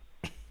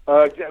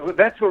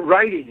 that's what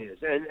writing is,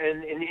 and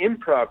in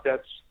improv,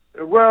 that's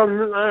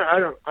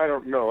I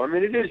don't know. I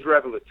mean, it is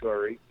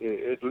revelatory,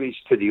 at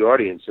least to the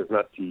audience, if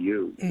not to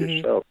you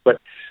yourself.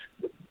 But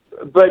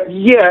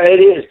yeah,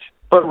 it is.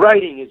 But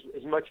writing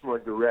is much more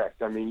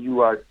direct. I mean, you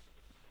are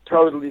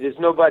totally. There's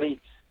nobody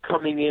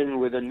coming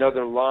in with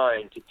another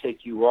line to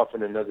take you off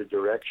in another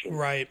direction.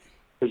 Right.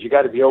 Because you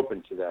got to be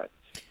open to that.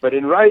 But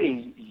in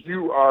writing,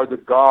 you are the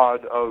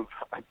god of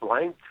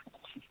blank.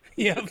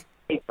 Yeah.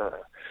 And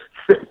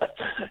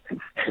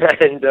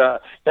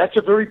that's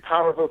a very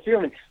powerful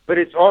feeling. But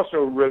it's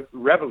also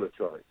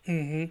revelatory.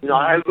 Mm-hmm.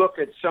 I look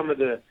at some of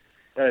the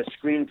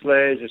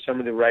screenplays or some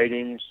of the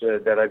writings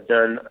that I've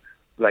done,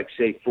 like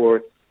say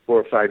 4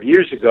 or 5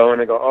 years ago,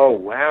 and I go, "Oh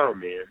wow,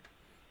 man!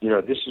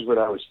 This is what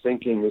I was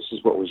thinking. This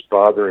is what was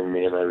bothering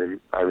me, and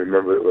I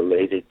remember it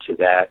related to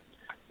that."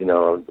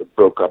 I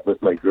broke up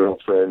with my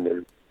girlfriend,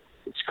 and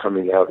it's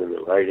coming out in the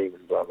writing,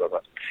 and blah, blah,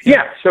 blah.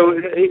 Yeah, so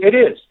it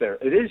is there.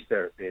 It is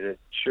therapy, and it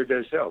sure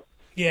does help.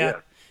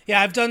 Yeah,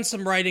 I've done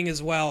some writing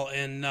as well,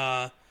 and,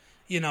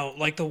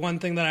 like the one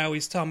thing that I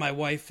always tell my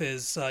wife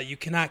is you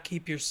cannot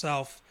keep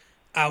yourself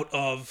out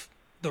of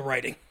the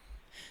writing.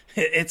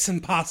 It's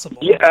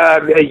impossible.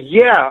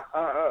 Yeah.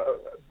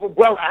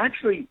 Well,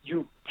 actually,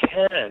 you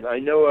can. I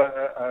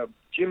know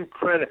Jim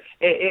Crenna.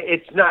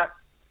 It's not...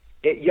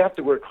 you have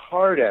to work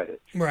hard at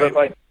it. Right.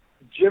 But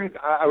Jim,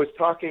 I was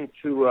talking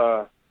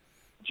to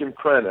Jim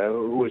Crenna,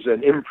 who was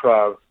an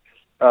improv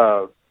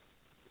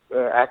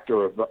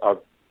actor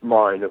of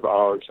mine, of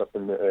ours, up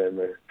in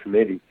the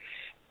committee.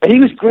 And he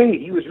was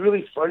great. He was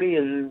really funny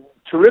and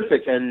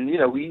terrific. And,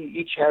 we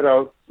each had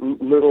our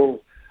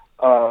little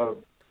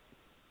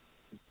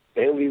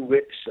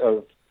bailiwicks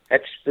of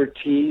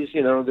expertise.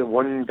 The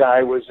one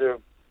guy was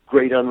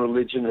great on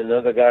religion,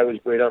 another guy was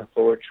great on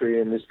poetry,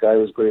 and this guy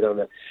was great on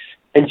that.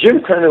 And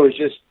Jim Crenna was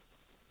just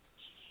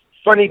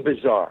funny,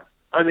 bizarre.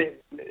 I mean,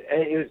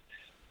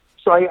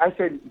 so I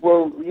said,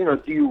 well,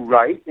 do you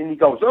write? And he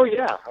goes, oh,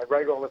 yeah, I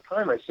write all the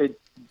time. I said,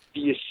 do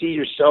you see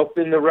yourself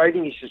in the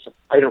writing? He says,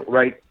 I don't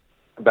write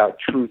about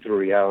truth or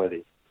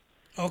reality.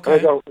 Okay. And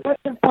I go,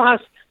 that's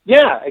impossible.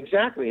 Yeah,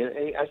 exactly.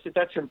 And I said,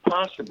 that's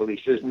impossible. He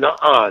says,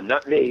 nuh-uh,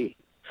 not me.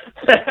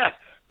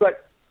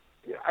 But,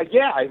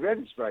 I read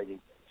his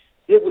writing.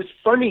 It was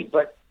funny,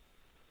 but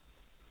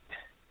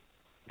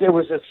there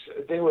was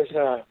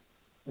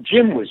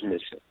Jim was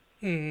missing.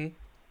 Mm-hmm.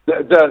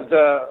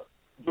 The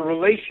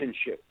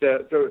relationship,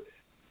 the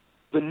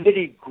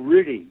nitty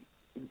gritty,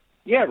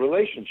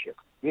 relationship.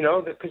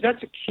 Because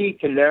that's a key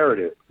to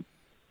narrative.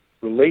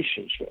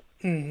 Relationship,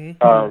 mm-hmm.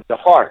 The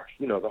heart.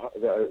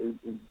 The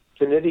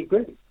nitty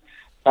gritty.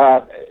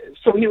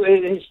 So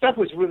his stuff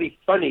was really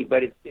funny,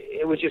 but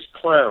it was just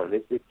clown.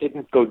 It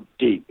didn't go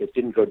deep. It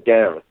didn't go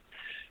down.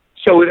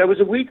 So that was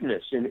a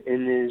weakness in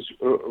his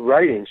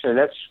writings, and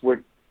that's what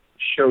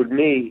showed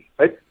me.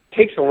 It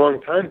takes a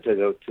long time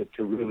to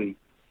really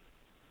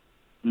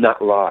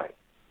not lie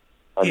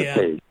on the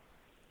page.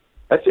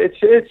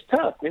 It's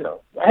tough,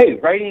 Hey,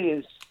 writing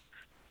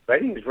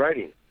is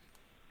writing.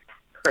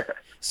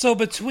 So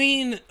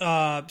between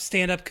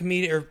stand-up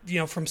comedian,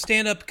 or from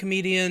stand-up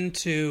comedian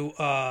to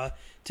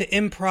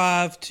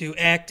improv to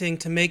acting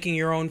to making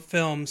your own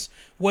films,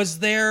 was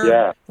there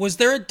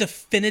a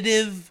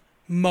definitive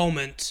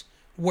moment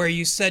where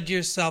you said to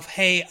yourself,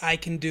 "Hey, I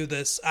can do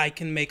this. I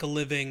can make a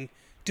living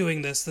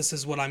doing this. This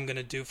is what I'm going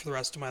to do for the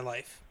rest of my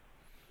life"?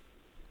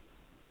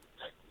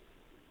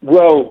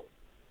 Well,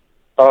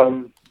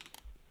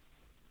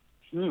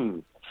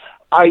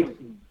 I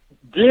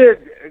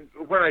did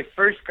when I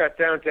first got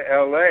down to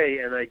L.A.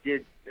 and I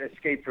did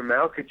Escape from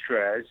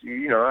Alcatraz.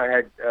 I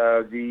had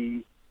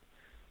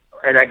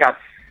and I got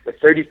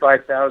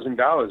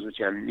 $35,000, which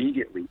I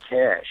immediately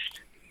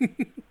cashed,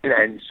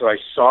 and so I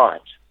saw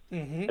it.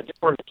 Mm-hmm. I just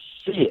wanted to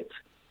see it,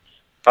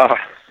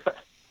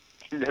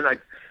 and then I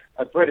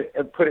put it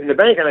in the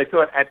bank, and I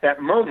thought at that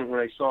moment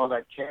when I saw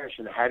that cash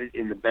and had it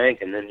in the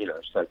bank, and then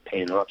started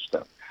paying off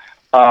stuff.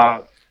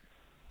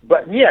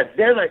 But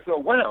then I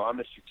thought, wow, I'm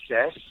a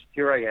success.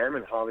 Here I am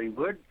in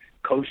Hollywood,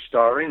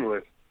 co-starring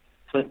with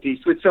Clint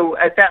Eastwood. So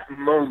at that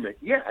moment,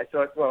 I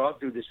thought, well, I'll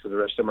do this for the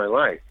rest of my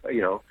life.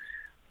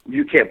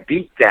 You can't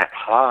beat that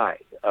high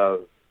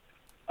of,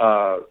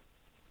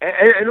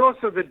 and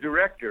also the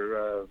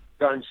director,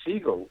 Don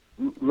Siegel,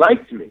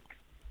 liked me.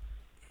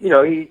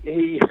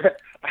 He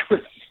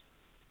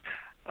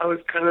I was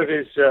kind of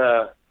his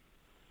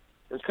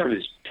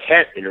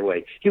pet in a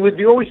way. He would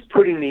be always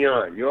putting me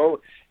on,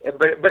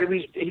 but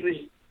he was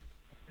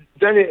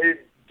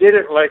did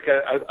it like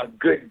a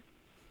good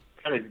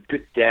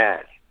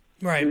dad.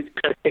 Right. He was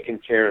kind of taking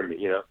care of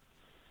me,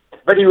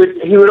 But he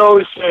would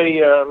always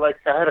say, like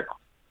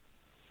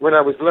when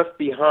I was left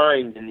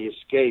behind in the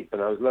escape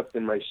and I was left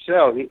in my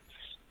cell, he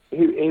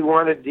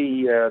wanted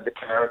the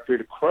character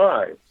to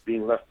cry,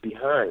 being left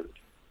behind,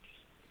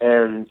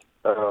 and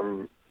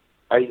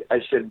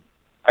I said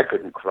I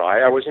couldn't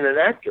cry. I wasn't an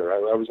actor. I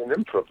was an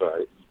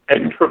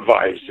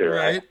improviser.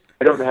 Right.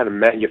 I don't know how to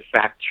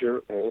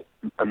manufacture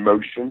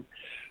emotion.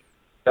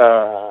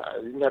 I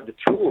didn't have the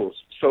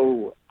tools,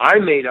 so I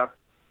made up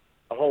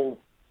a whole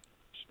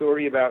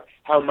story about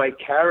how my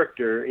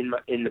character in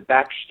the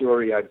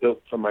backstory I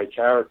built for my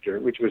character,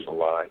 which was a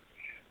lie.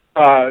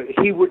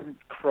 He wouldn't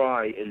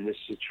cry in this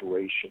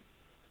situation.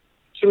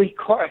 So he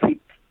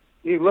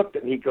looked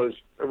at me. He goes,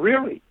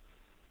 "Really?"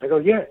 I go,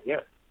 "Yeah." He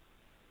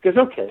goes,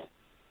 "Okay,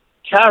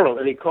 Carol,"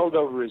 and he called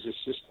over his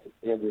assistant.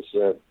 He had this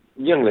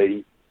young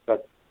lady,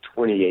 about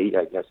 28,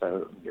 I guess, I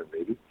don't know, young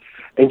lady.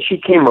 And she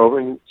came over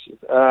and said,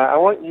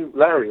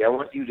 Larry, I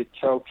want you to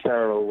tell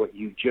Carol what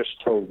you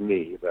just told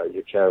me about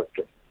your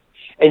character.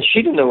 And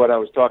she didn't know what I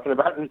was talking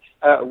about, and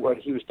what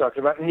he was talking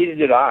about, and neither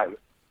did I.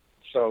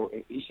 So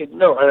he said,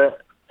 no, I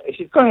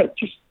said, go ahead,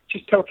 just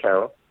tell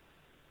Carol.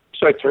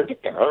 So I turned to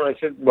Carol, and I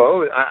said,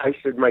 well, I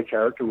said my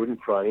character wouldn't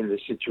cry in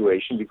this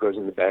situation because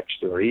in the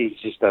backstory, he's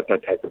just not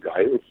that type of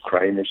guy who would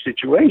cry in this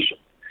situation.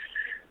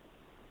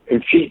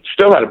 And she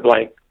still had a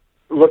blank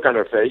look on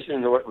her face,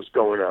 didn't know what was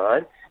going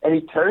on. And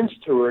he turns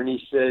to her and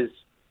he says,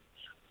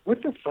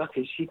 what the fuck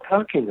is she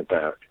talking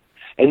about?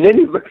 And then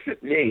he looks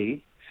at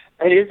me,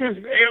 and it's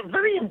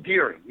very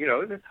endearing,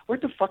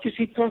 what the fuck is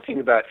he talking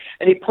about?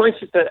 And he points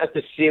at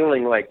the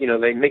ceiling, like,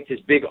 they make this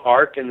big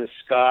arc in the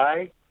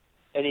sky,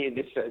 and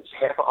it's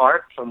half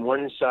arc from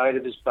one side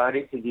of his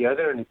body to the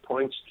other, and he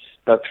points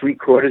about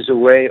 3/4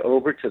 away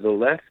over to the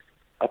left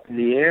up in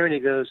the air, and he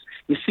goes,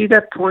 "You see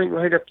that point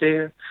right up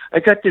there? I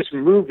got this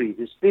movie,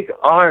 this big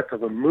arc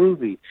of a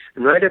movie,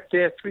 and right up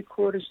there,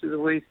 3/4 of the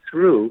way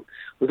through,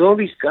 with all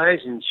these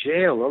guys in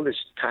jail, all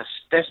this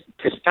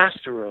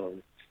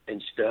testosterone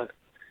and stuff,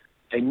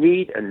 I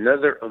need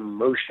another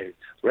emotion.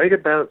 Right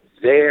about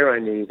there, I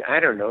need,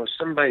 I don't know,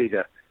 somebody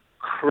to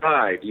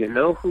cry. Do you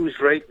know who's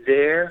right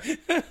there?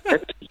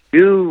 That's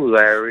you,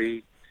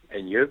 Larry.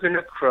 And you're going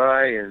to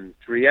cry in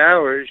 3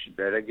 hours. You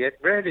better get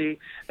ready."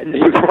 And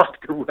then he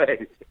walked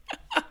away.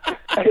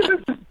 And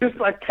it was just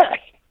like that.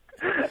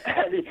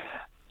 And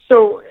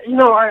so,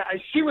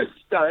 she was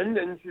stunned,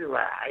 and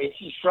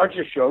she shrugs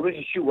her shoulders,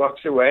 and she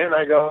walks away, and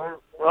I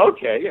go, well,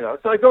 okay,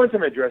 So I go into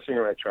my dressing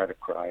room, and I try to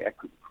cry. I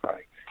couldn't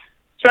cry.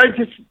 So I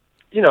just,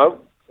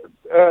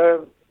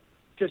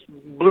 just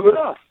blew it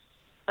off.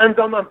 And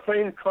I'm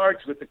playing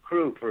cards with the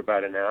crew for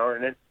about an hour,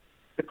 and then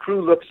the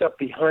crew looks up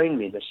behind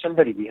me. There's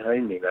somebody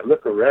behind me, and I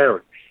look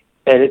around,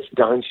 and it's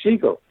Don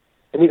Siegel.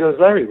 And he goes,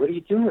 "Larry, what are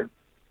you doing?"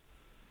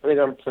 I think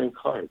I'm playing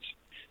cards.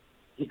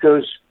 He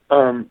goes,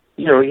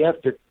 "You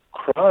have to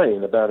cry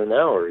in about an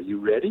hour. Are you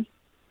ready?"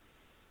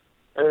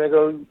 And I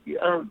go,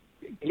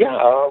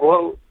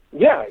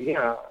 yeah.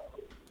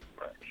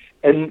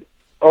 And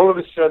all of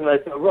a sudden I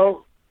thought,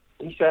 well,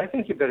 he said, "I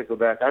think you better go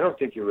back. I don't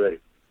think you're ready."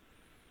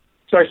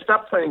 So I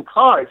stopped playing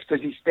cards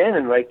because he's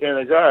standing right there, and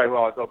I said, "All right,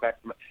 well, I'll go back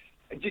to my..."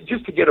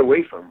 Just to get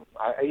away from him.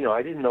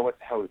 I didn't know what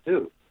the hell to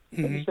do.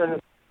 Mm-hmm.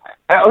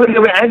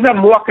 As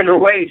I'm walking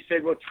away, he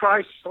said, "Well,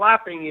 try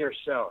slapping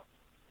yourself."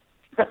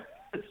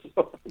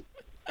 So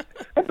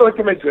I go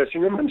into my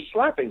dressing room, I'm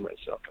slapping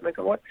myself. And I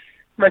go, "What?"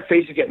 My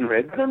face is getting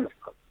red, but I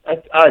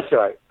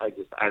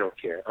don't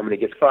care. I'm going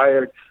to get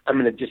fired. I'm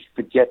going to just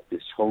forget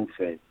this whole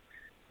thing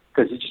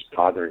because it's just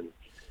bothering me.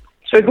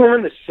 So I go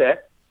on the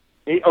set.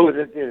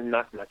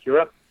 Knock.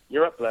 You're up,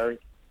 Larry.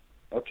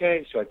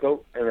 Okay, so I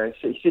go and I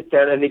say, sit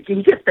down, and he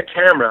gets the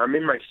camera. I'm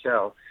in my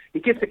cell. He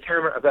gets the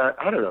camera about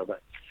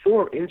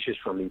 4 inches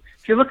from me.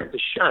 If you look at the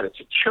shot, it's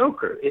a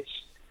choker. It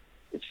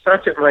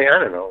starts at my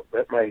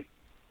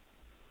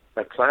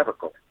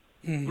clavicle,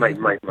 mm-hmm.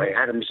 my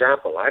Adam's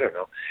apple. I don't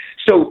know.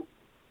 So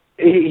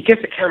he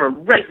gets the camera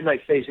right in my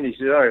face, and he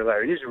says, "All right,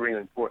 Larry, this is a really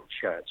important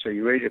shot. So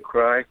you ready to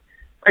cry?"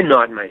 I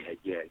nod my head,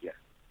 yeah.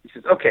 He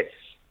says, "Okay,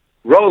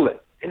 roll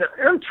it." And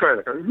I'm trying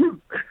to go,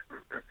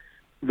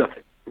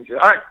 nothing. He says,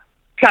 "All right.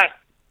 Cut.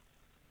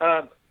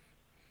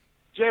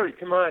 Jerry,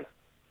 come on.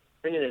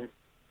 Bring it in."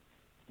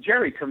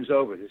 Jerry comes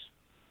over, this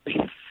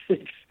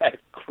big fat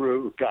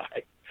crew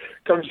guy.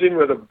 Comes in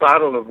with a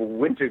bottle of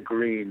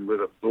wintergreen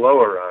with a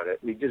blower on it.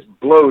 And he just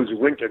blows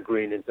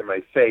wintergreen into my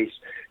face.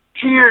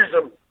 Tears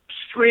are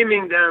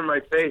streaming down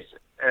my face.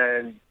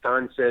 And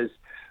Don says,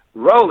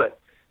 "Roll it."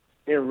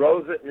 He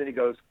rolls it, and then he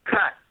goes,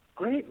 "Cut."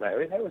 "Great,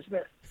 Larry. That was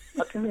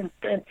fucking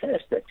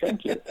fantastic.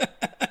 Thank you."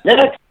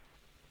 Next.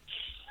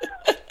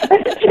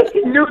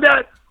 He knew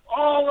that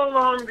all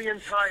along the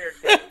entire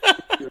day.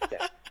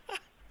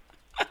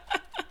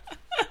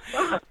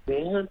 Oh,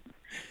 man.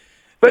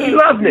 But he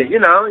loved me,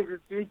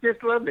 He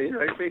just loved me.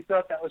 He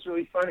thought that was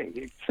really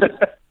funny.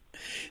 But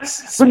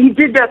he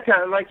did that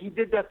he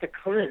did that to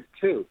Clint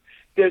too.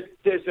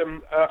 There's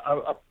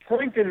a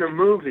point in the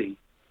movie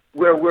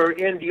where we're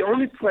in the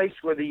only place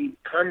where the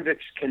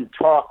convicts can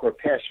talk or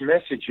pass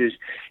messages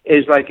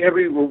is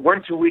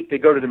once a week they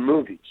go to the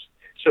movies.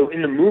 So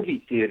in the movie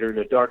theater, in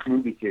a dark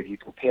movie theater, you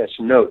can pass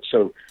notes.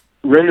 So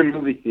we're in the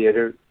movie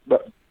theater,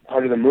 but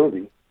part of the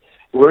movie.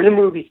 We're in the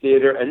movie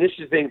theater, and this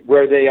is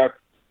where they are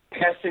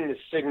passing the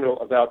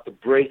signal about the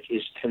break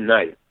is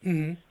tonight.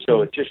 Mm-hmm.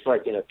 So it's just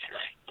like, tonight.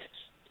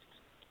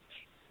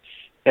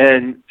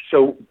 And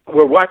so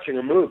we're watching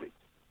a movie.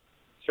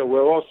 So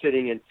we're all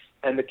sitting in,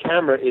 and the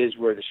camera is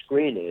where the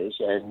screen is,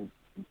 and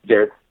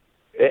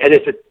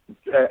it's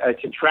a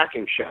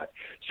tracking shot.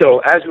 So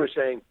as we're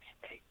saying,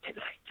 "Hey,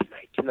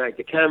 tonight,"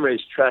 the camera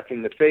is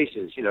tracking the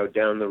faces,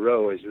 down the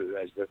row as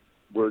the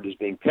word is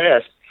being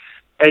passed.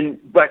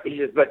 But he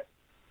says, "But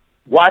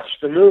watch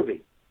the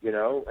movie,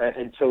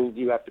 until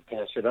you have to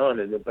pass it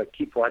on, but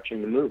keep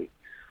watching the movie."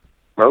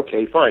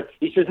 Okay, fine.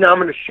 He says, "Now I'm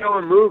going to show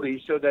a movie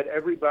so that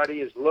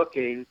everybody is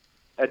looking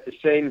at the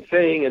same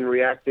thing and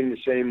reacting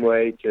the same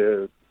way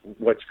to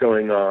what's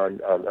going on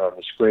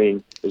the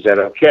screen. Is that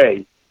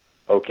okay?"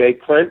 "Okay,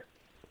 Clint?"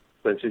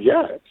 Clint says,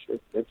 "Yeah,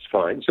 it's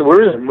fine." So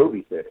we're in a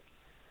movie theater.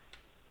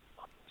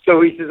 So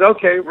he says,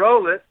 "Okay,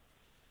 roll it."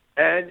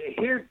 And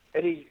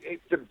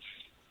the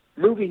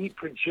movie he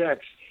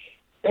projects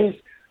is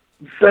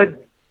the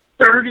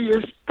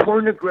dirtiest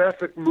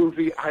pornographic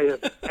movie I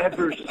have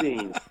ever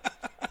seen.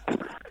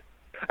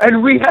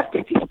 And we have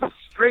to keep a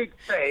straight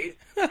face.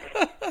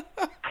 Tonight.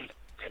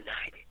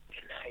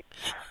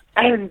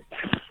 And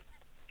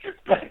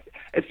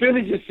as soon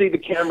as you see the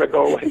camera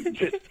go away, you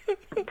just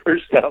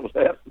burst out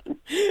laughing.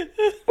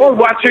 Or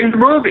watching the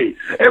movie.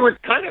 It was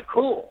kind of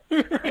cool.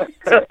 But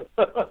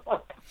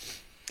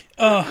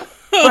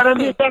I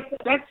mean,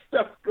 that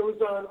stuff goes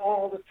on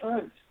all the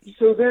time.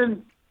 So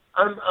then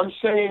I'm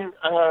saying,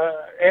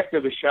 after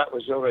the shot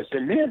was over, I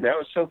said, "Man, that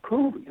was so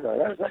cool.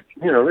 That was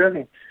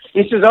really."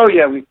 He says, "Oh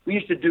yeah, we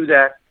used to do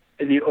that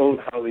in the old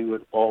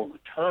Hollywood all the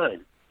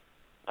time.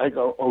 I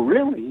go, oh,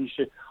 really? He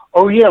said,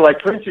 oh, yeah,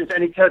 like, for instance,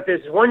 and he said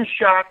there's one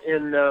shot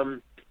in,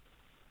 the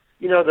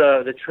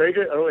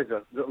Traitor,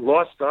 the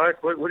Lost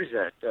Ark, what is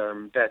that?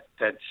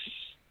 That's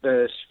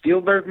the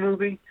Spielberg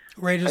movie?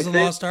 Raiders of the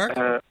Lost Ark?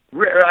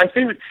 I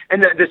think,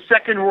 and the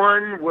second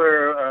one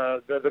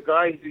where the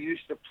guy who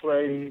used to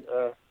play,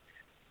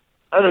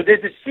 I don't know,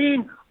 there's a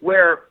scene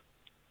where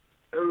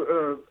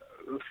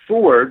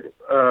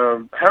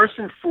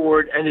Harrison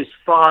Ford and his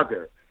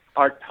father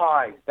are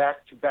tied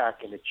back to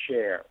back in a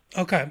chair.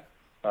 Okay.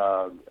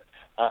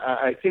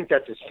 I think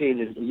that's a scene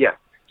in,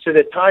 so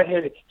they're tied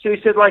handed. So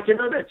he said, like,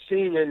 that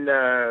scene in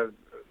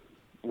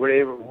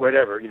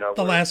whatever,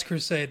 The Last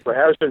Crusade. For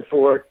Harrison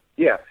Ford,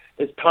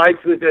 it's tied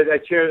to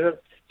that chair.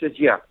 He says,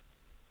 yeah.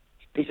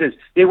 He says,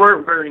 they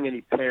weren't wearing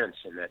any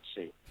pants in that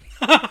scene.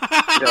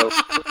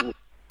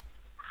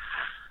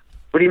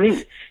 What do you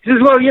mean? He says,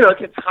 well, it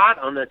gets hot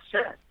on that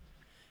set.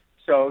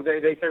 So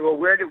they say, well,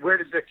 where did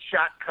the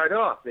shot cut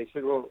off? They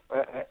said, well,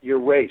 your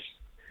waist.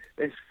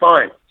 It's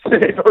fine. So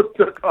they both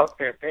took off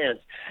their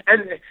pants.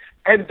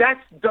 And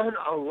that's done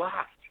a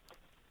lot,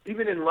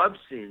 even in love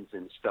scenes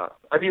and stuff.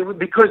 I mean,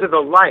 because of the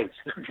lights,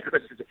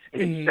 because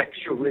it's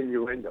sexual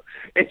innuendo.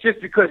 It's just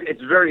because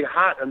it's very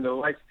hot under the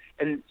lights.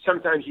 And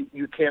sometimes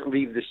you can't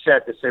leave the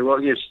set to say, well,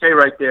 stay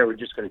right there. We're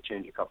just going to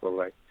change a couple of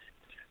lights.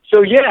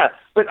 So,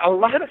 but a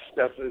lot of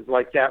stuff is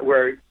like that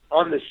where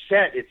on the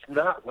set, it's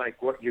not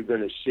like what you're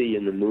going to see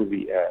in the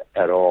movie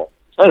at all.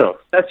 I don't know.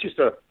 That's just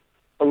a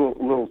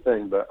little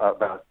thing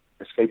about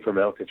Escape from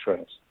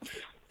Alcatraz.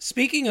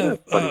 Speaking of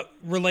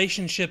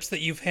relationships that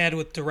you've had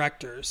with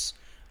directors,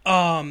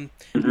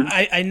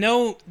 I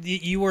know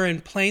you were in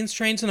Planes,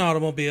 Trains, and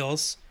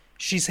Automobiles,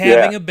 She's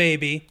Having a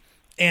Baby,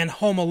 and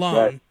Home Alone.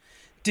 Right.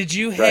 Did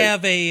you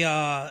have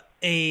a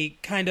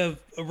kind of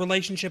a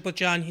relationship with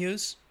John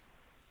Hughes?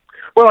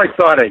 Well, I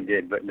thought I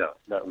did, but no,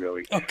 not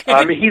really. Okay.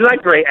 I mean, he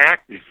liked my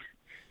acting.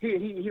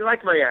 He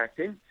liked my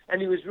acting,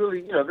 and he was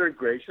really, very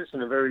gracious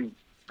and a very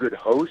good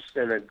host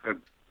and a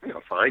good,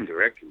 fine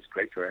director. He was a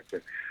great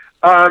director.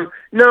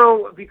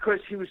 No,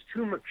 because he was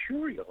too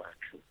mercurial,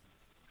 actually.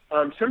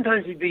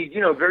 Sometimes he'd be,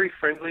 very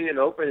friendly and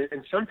open,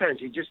 and sometimes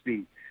he'd just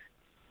be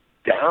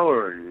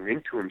dour and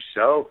into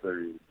himself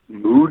and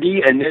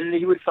moody, and then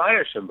he would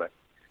fire somebody.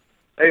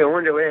 Hey, I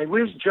wonder,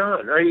 where's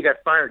John? Oh, he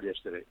got fired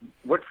yesterday.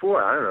 What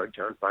for? I don't know.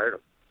 John fired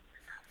him.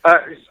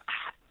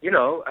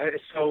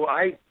 So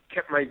I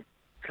kept my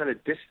kind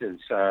of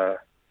distance. I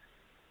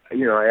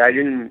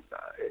didn't,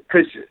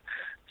 because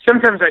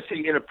sometimes I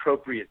say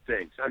inappropriate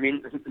things. I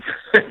mean,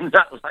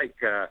 not like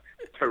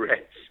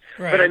Tourette's.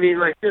 Right. But I mean,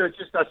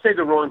 just I'll say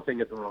the wrong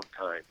thing at the wrong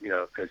time,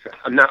 because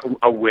I'm not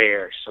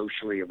aware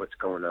socially of what's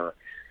going on.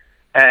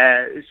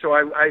 So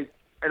I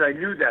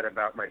knew that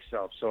about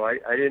myself, so I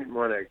didn't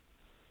want to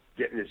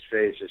get in his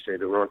face or say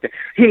the wrong thing.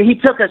 He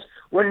took us,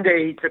 one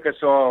day he took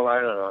us all, I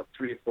don't know,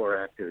 3 or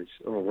 4 actors,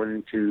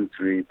 1, 2,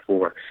 3,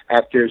 4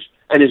 actors,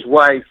 and his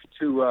wife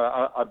to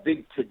a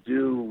big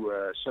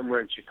to-do somewhere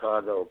in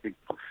Chicago, a big,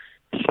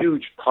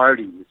 huge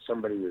party that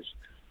somebody was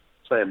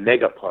playing, a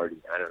mega party,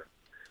 I don't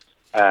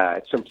know,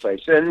 at some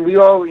place. And we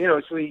all,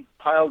 so he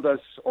piled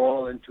us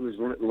all into his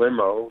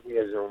limo. He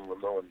has his own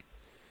limo, and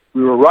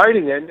we were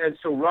riding, and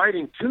so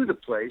riding to the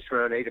place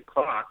around 8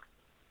 o'clock,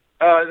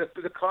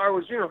 the car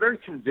was, very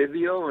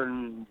convivial,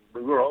 and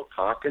we were all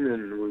talking,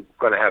 and we were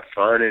going to have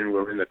fun, and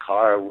we're in the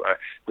car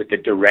with the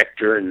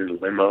director and the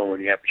limo,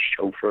 and you have a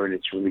chauffeur, and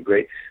it's really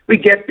great. We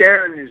get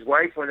there, and his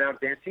wife went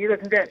out dancing. He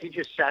doesn't dance. He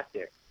just sat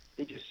there.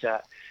 He just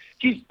sat.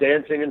 She's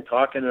dancing and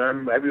talking, and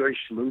I'm everywhere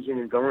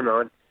schmoozing and going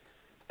on.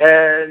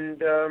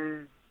 And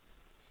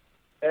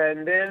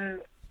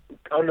then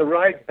on the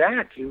ride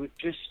back, he was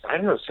just, I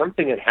don't know,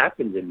 something had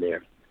happened in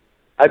there.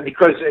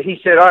 Because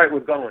he said, all right, we're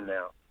going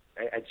now.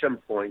 At some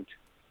point,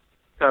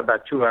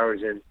 about 2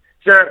 hours in,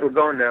 he said, all right, we're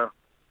going now.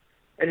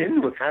 And he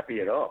didn't look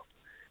happy at all.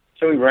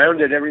 So he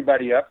rounded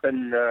everybody up,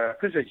 and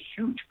because it's a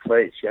huge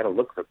place, you had to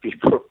look for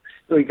people.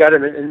 So he got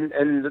him,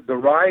 and the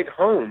ride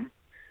home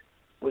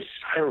was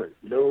silent.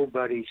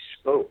 Nobody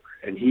spoke.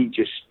 And he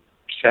just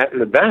sat in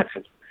the back.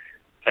 And,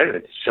 I don't know,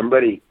 did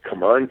somebody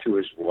come on to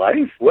his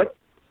wife? What's...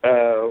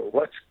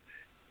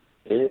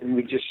 And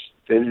we just,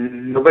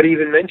 and nobody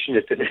even mentioned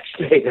it the next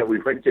day that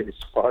we went to this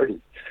party.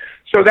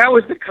 So that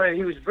was the kind,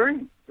 he was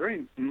very,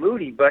 very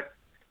moody, but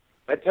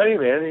I tell you,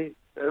 man,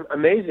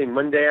 amazing.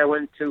 One day I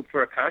went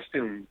for a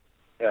costume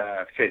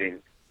fitting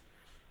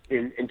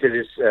into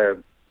this,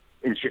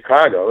 in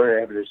Chicago, and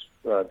I have this,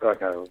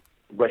 like a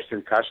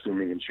Western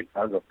costuming in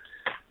Chicago.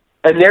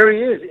 And there he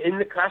is in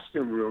the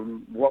costume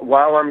room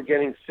while I'm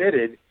getting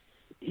fitted.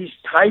 He's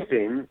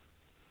typing,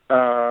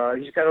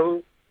 he's got a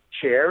little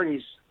chair, and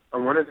he's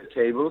on one of the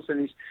tables,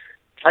 and he's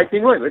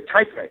typing away with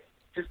typewriter,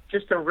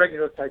 just a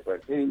regular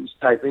typewriter. He's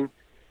typing,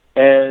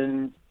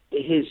 and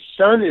his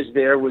son is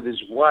there with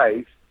his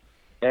wife,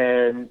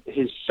 and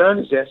his son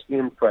is asking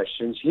him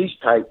questions. He's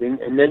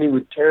typing, and then he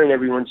would turn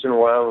every once in a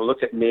while and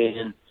look at me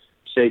and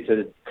say to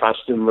the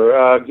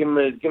costumer, give him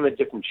a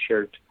different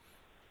shirt.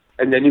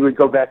 And then he would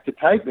go back to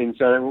typing.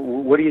 So,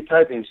 what are you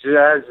typing? He said,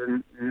 "That's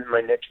in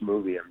my next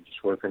movie. I'm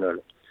just working on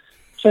it."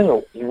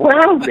 So,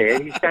 wow,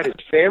 man, he's got his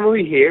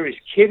family here. His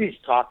kid is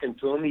talking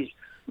to him. He's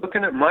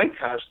looking at my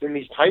costume.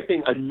 He's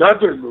typing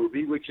another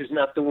movie, which is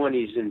not the one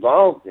he's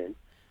involved in.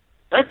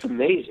 That's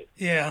amazing.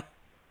 Yeah.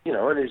 You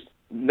know, and his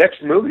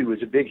next movie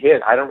was a big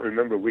hit. I don't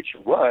remember which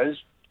it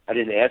was. I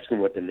didn't ask him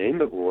what the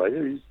name of it was.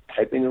 He's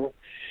typing it.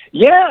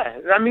 Yeah,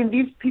 I mean,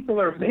 these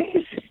people are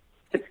amazing.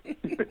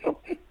 You know?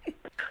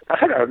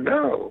 I don't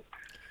know.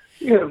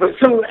 You know, but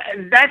so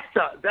that's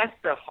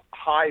the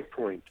high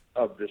point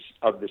of this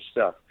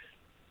stuff.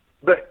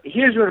 But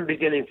here's what I'm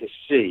beginning to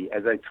see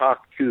as I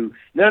talk to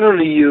not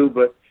only you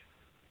but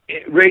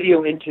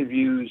radio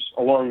interviews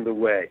along the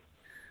way,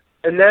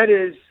 and that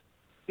is,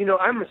 you know,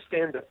 I'm a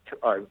stand-up.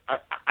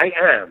 I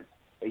am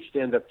a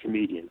stand-up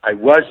comedian. I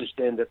was a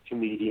stand-up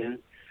comedian.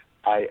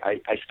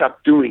 I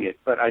stopped doing it,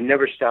 but I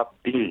never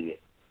stopped being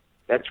it.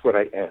 That's what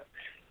I am.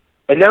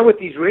 And now with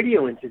these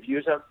radio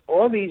interviews,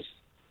 all these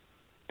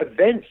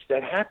events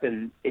that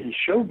happen in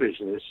show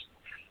business,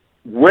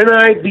 when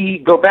I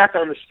go back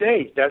on the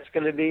stage, that's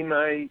going to be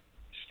my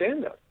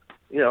stand-up.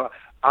 You know,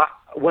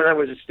 when I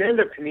was a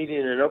stand-up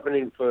comedian and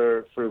opening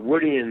for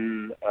Woody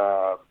and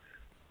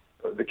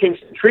the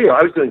Kingston Trio,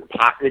 I was doing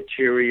pop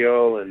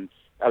material and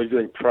I was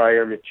doing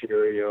prior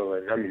material,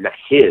 and I mean not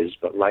his,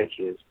 but like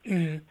his.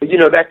 Mm-hmm. But you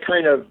know, that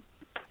kind of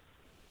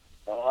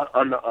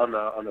on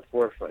the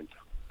forefront,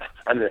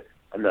 on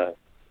the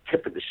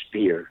tip of the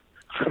spear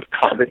of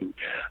comedy.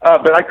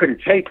 But I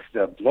couldn't take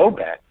the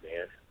blowback,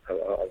 man,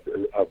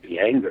 of the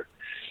anger.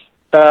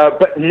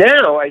 But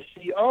now I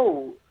see,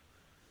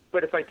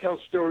 but if I tell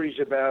stories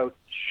about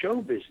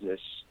show business,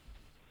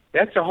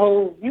 that's a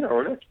whole, you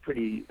know, that's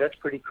pretty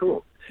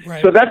cool.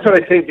 Right. So that's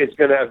what I think is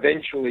going to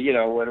eventually, you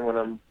know, when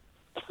I'm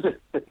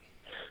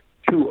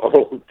too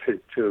old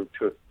to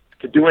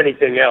do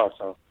anything else,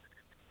 I'll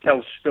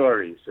tell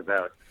stories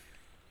about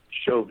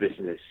show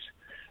business.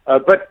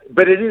 But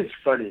it is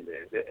funny,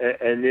 man,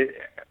 and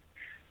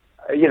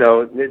you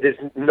know, there's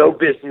no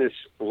business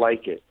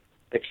like it,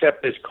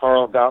 except as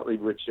Carl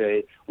Gottlieb would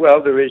say,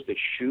 well, there is the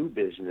shoe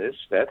business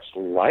that's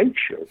like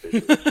show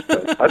business.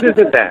 But other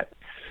than that.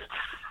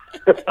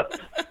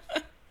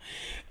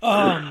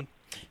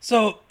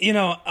 So, you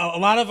know, a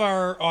lot of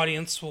our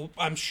audience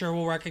I'm sure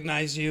will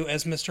recognize you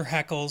as Mr.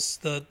 Heckles,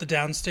 the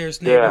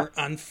downstairs neighbor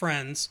on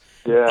Friends.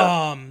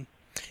 Yeah.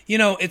 You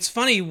know, it's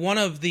funny, one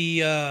of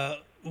the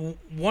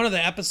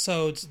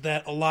episodes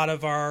that a lot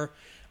of our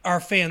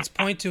fans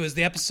point to is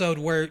the episode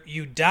where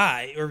you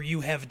die, or you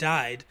have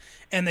died,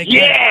 and they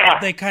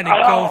kind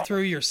of go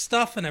through your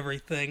stuff and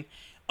everything.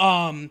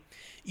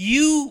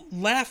 You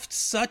left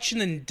such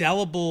an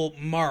indelible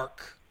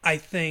mark, I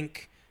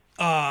think,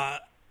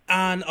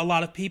 on a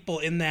lot of people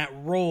in that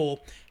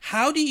role.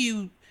 How do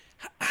you,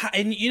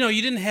 and you know,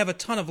 you didn't have a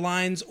ton of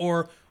lines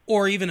or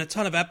even a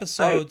ton of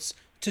episodes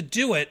to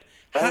do it.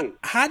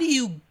 How do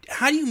you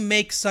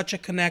make such a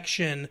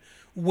connection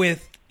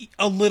with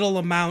a little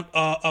amount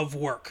of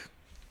work?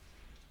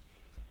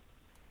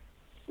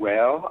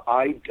 Well,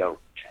 I don't.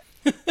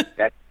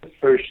 That's the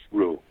first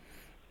rule.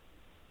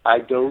 I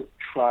don't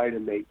try to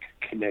make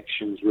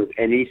connections with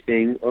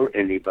anything or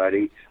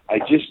anybody. I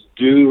just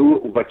do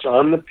what's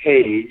on the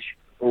page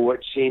or what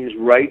seems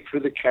right for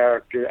the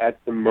character at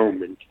the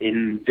moment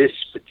in this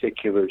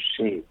particular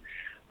scene.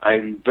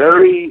 I'm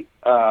very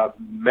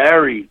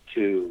married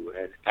to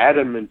and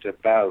adamant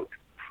about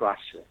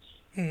process.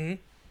 Mm-hmm.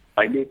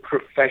 I'm a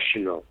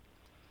professional,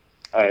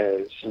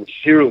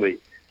 sincerely.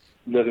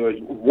 In other words,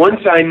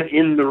 once I'm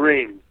in the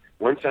ring,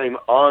 once I'm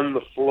on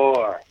the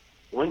floor,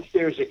 once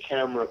there's a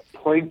camera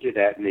pointed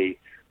at me,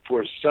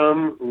 for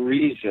some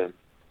reason,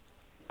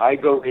 I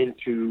go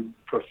into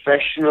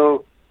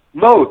professional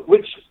mode,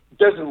 which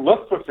doesn't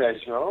look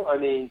professional. I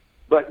mean,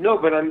 but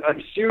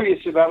I'm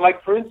serious about,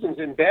 like, for instance,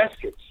 in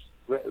baskets.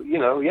 You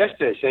know,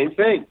 yesterday, same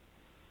thing.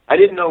 I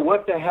didn't know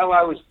what the hell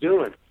I was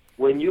doing.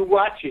 When you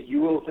watch it,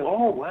 you will think,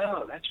 oh,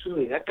 wow,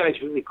 that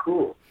guy's really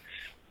cool.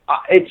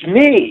 It's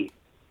me.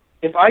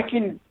 If I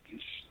can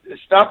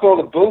stop all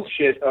the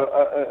bullshit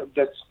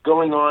that's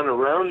going on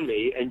around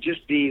me and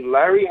just be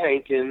Larry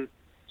Hankin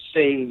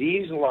saying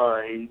these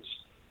lines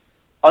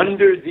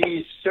under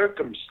these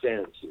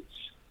circumstances,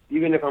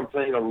 even if I'm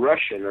playing a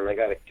Russian and I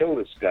got to kill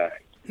this guy,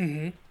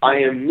 mm-hmm. I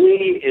am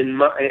me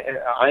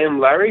I am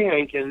Larry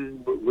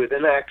Hankin with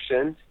an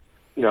accent,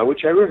 you know,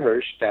 which I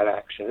rehearsed that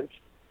accent.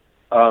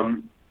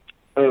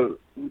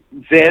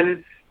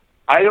 Then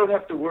I don't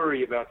have to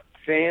worry about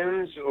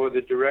fans or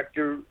the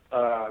director.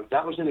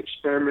 That was an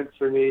experiment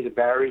for me, the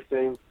Barry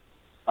thing.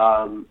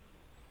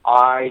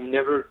 I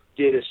never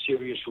did a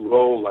serious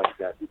role like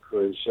that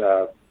because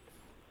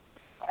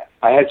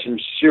I had some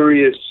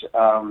serious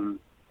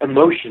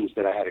emotions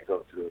that I had to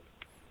go through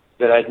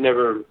that I'd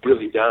never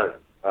really done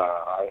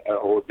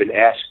or been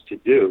asked to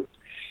do.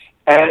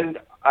 And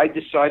I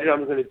decided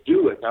I'm going to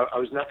do it. I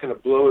was not going to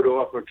blow it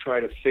off or try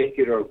to fake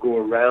it or go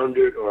around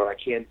it or I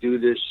can't do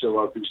this, so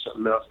I'll do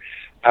something else.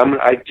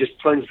 I just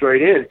plunged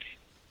right in.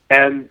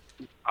 And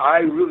I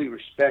really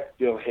respect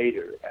Bill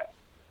Hader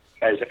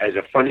as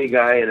a funny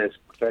guy and as a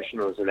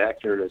professional, as an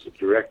actor and as a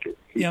director.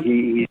 Yep.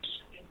 He's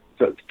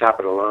at the top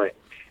of the line.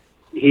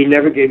 He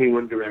never gave me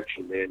one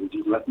direction, man. He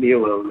just left me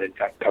alone and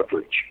got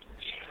coverage.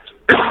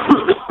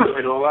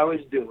 And all I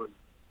was doing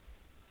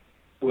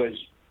was,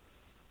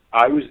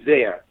 I was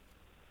there.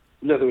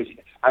 In other words,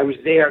 I was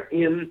there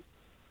in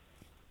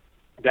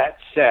that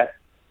set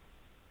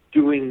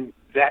doing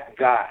that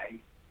guy,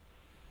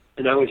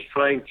 and I was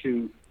trying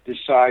to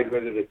decide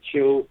whether to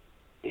kill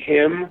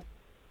him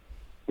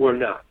or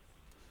not.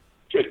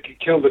 To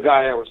kill the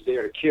guy I was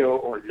there to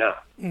kill or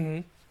not. Mm-hmm.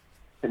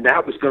 And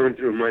that was going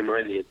through my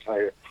mind the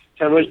entire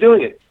time I was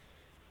doing it.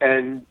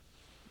 And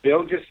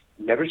Bill just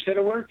never said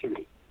a word to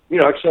me,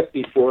 except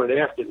before and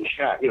after the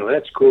shot.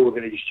 That's cool. We're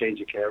going to just change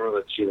the camera.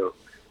 Let's,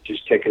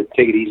 just take it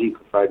easy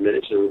for 5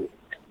 minutes and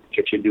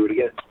get you to do it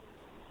again.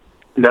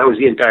 And that was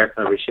the entire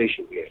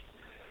conversation we had.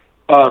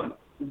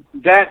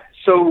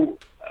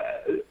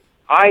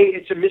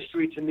 It's a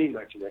mystery to me,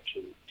 my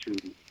connection to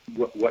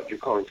what you're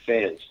calling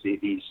fans.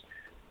 These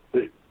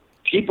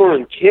people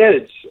and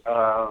kids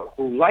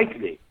who like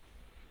me.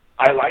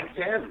 I like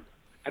them.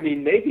 I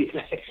mean, maybe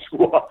that's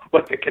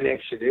what the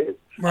connection is.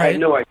 Right. I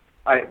know.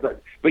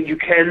 But you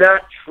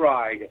cannot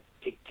try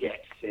to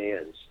get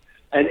fans.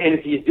 And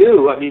if you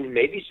do, I mean,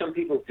 maybe some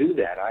people do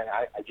that.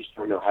 I just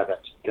don't know how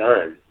that's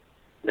done,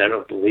 and I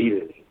don't believe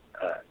in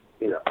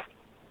it.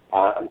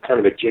 I'm kind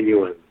of a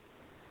genuine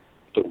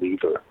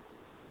believer.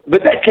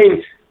 But that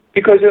came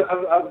because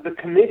of the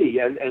committee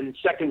and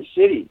Second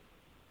City.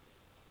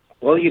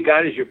 All you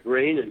got is your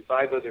brain and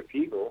 5 other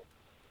people,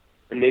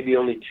 and maybe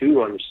only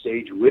 2 on the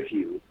stage with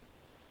you.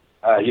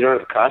 You don't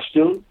have a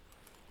costume.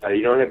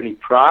 You don't have any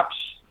props.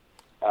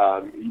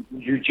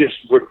 You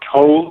just were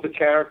told the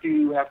character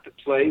you have to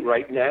play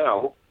right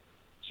now,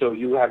 so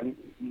you have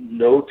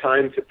no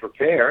time to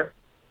prepare,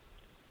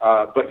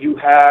 but you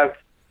have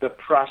the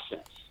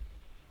process.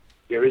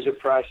 There is a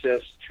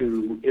process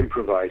to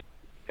improvise,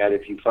 and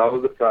if you follow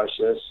the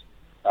process,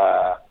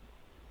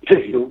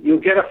 you'll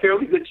get a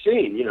fairly good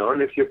scene,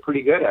 and if you're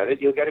pretty good at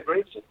it, you'll get a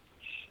great scene.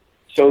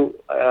 So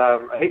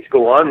I hate to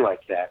go on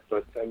like that,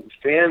 but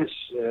fans...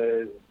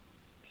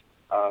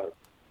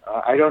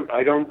 I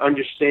don't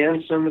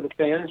understand some of the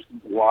fans,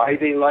 why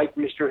they like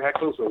Mr.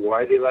 Heckles or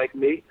why they like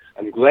me.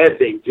 I'm glad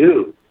they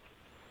do,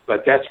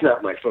 but that's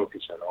not my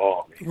focus at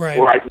all. Right.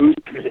 Or I'd lose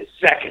them in a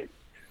second.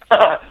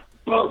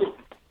 Boom.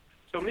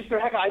 So Mr.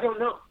 Heckles, I don't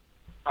know.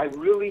 I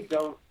really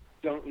don't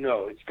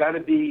know. It's got to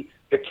be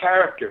the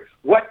character.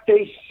 What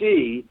they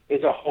see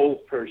is a whole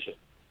person.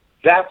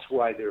 That's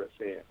why they're a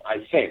fan,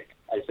 I think.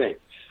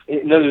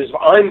 In other words, if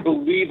I'm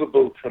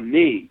believable to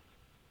me,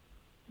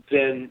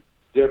 then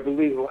they're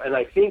believable. And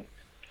I think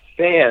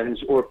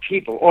fans or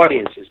people,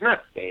 audiences,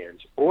 not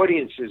fans,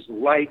 audiences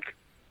like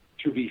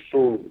to be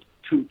fooled,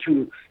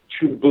 to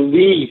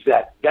believe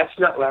that that's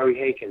not Larry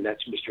Haken,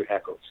 that's Mr.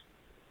 Heckles.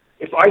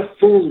 If I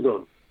fool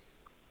them,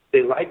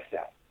 they like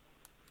that.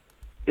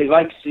 They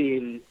like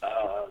seeing,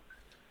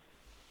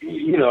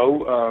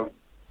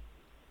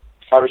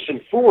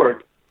 Harrison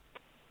Ford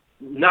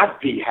not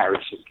be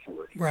Harrison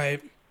Ford.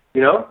 Right.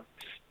 Yeah,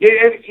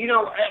 and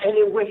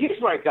here's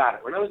where I got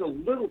it. When I was a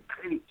little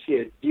tiny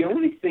kid, the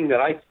only thing that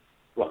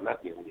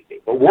not the only thing,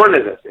 but one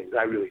of the things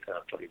I really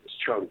found funny was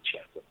Charlie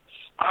Chaplin.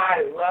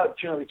 I loved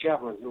Charlie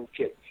Chaplin as a little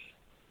kid.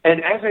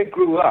 And as I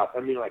grew up,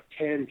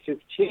 10,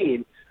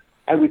 15,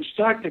 I would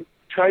start to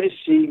try to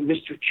see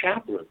Mr.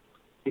 Chaplin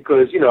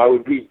because, I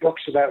would read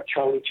books about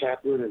Charlie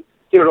Chaplin, and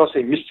they would all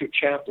say Mr.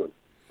 Chaplin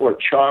or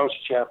Charles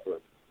Chaplin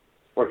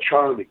or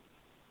Charlie.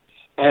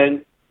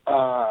 And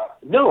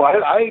no,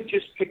 I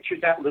just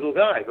pictured that little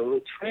guy, the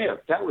little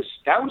tramp. That was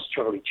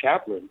Charlie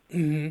Chaplin.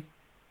 Mm-hmm.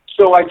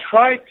 So I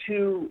tried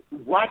to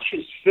watch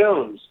his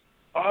films.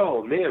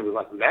 Oh man, it was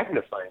like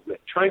magnifying,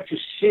 trying to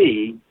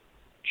see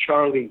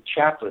Charlie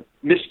Chaplin,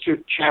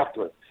 Mr.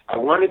 Chaplin. I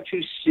wanted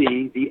to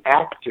see the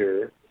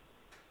actor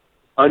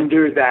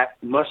under that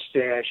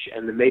mustache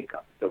and the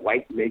makeup, the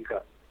white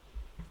makeup,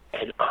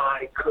 and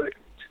I couldn't.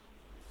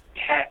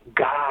 That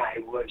guy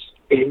was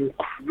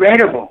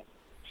incredible.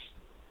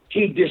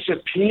 He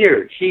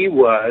disappeared. He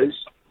was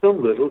the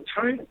little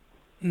tramp.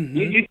 Mm-hmm.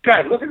 You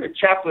try, look at the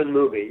Chaplin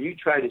movie, and you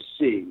try to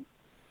see,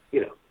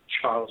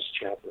 Charles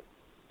Chaplin.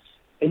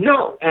 And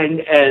no,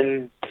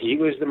 and he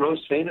was the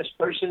most famous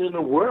person in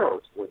the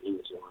world when he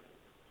was on it.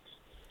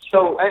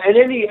 So, and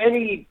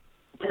any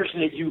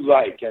person that you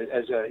like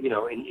as a,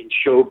 in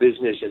show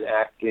business and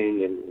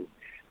acting and,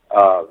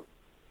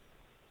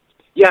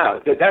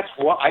 that's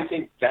why I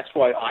think that's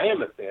why I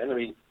am a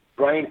fan.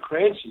 Bryan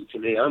Cranston, to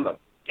me, I'm a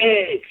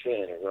big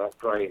fan of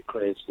Bryan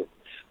Cranston.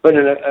 But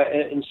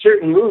in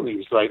certain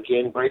movies, like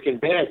in Breaking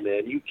Bad,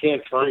 man, you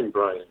can't find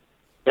Bryan.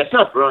 That's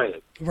not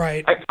Bryan.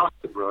 Right. I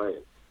talked to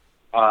Bryan.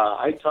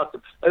 I talked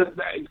to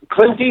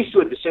Clint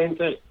Eastwood, the same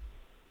thing.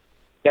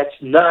 That's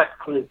not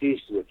Clint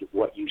Eastwood,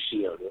 what you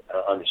see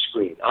on the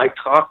screen. I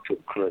talked to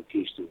Clint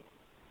Eastwood.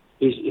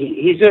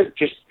 He's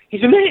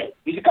a man.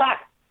 He's a guy.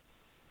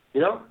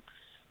 Now,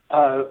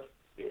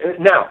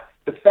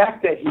 the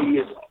fact that he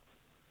is...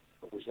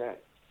 What was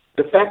that?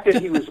 The fact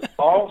that he was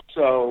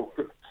also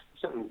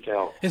something to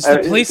tell. It's the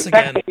police the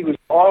fact again. That he was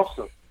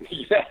also,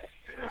 yeah,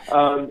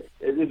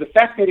 the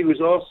fact that he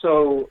was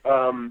also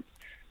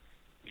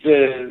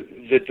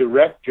the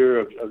director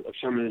of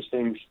some of these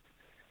things,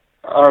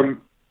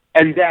 and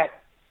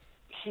that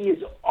he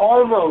is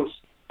almost.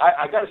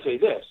 I got to say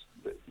this: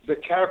 the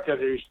character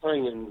that he's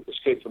playing in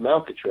Escape from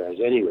Alcatraz,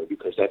 anyway,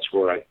 because that's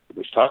where I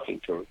was talking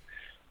to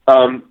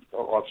him,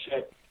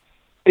 offset,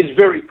 is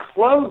very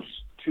close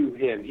to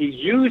him. He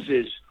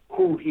uses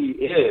who he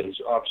is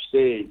off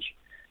stage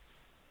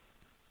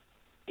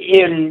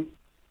in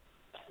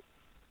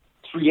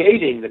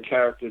creating the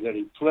character that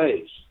he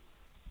plays.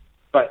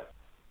 But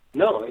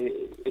no,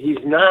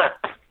 he's not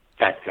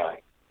that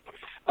guy.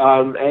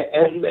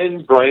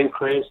 And Bryan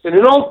Cranston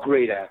and all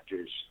great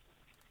actors.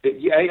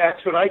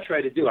 That's what I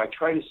try to do. I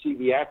try to see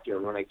the actor,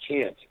 and when I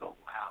can't, I go,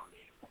 wow,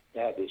 man,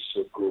 that is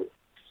so cool.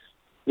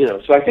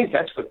 So I think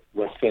that's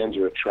what fans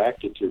are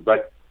attracted to.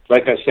 But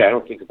like I said, I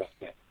don't think about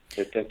that.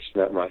 That's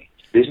not my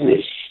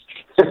business.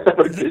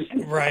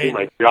 Right.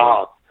 My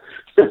job.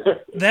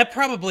 That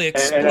probably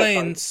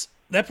explains.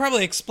 That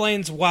probably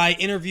explains why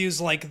interviews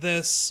like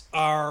this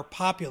are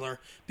popular.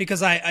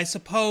 Because I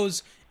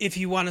suppose if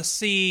you want to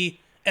see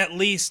at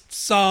least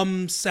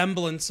some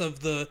semblance of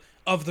the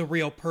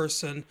real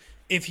person,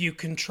 if you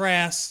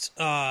contrast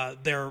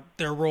their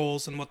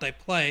roles and what they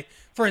play,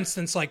 for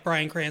instance, like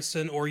Bryan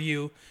Cranston or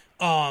you,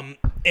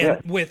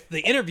 with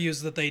the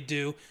interviews that they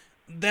do,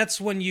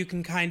 that's when you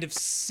can kind of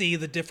see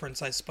the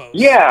difference, I suppose.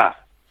 Yeah,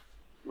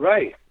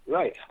 right.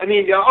 I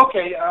mean,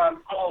 okay.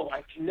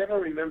 I can never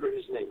remember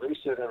his name. Let me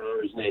see if I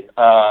remember his name.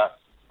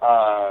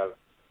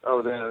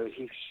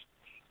 He's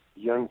a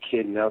young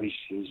kid now.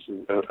 He's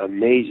an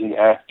amazing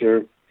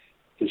actor.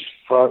 His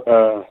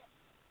I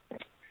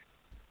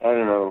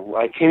don't know.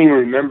 I can't even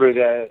remember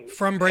that.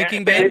 From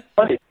Breaking Bad?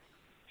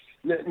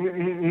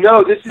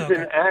 No, this is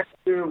an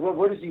actor.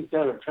 What has he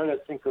done? I'm trying to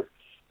think of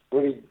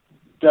what he's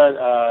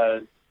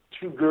done.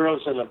 Two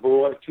girls and a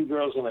boy. Two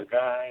girls and a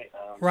guy.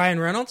 Ryan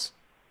Reynolds?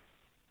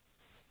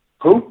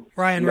 Who?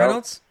 Ryan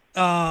Reynolds?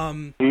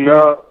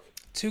 No.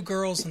 Two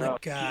girls and a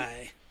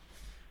guy.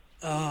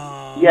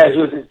 Yeah,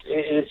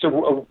 it's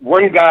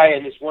one guy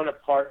in this one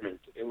apartment.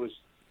 It was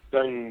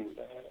done,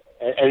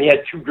 and he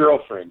had two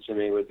girlfriends, and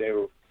they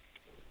were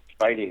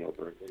fighting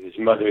over it. His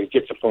mother, he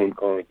gets a phone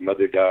call, his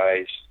mother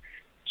dies,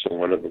 so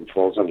one of them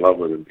falls in love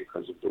with him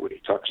because of the way he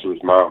talks to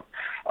his mom.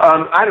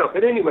 I don't know,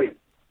 but anyway,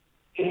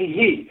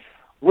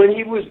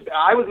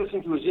 I would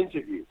listen to his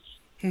interviews,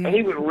 and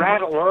he would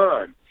rattle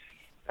on,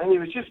 and he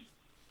was just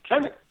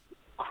kind of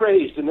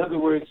crazed. In other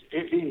words,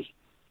 it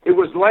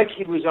was like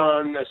he was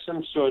on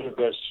some sort of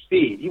a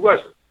speed. He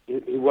wasn't.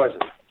 He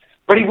wasn't.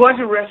 But he was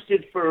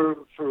arrested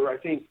for I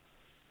think,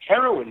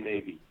 heroin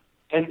maybe,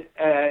 and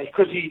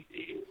because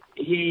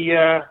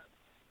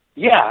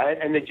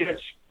and the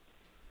judge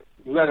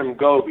let him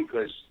go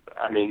because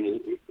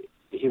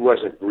he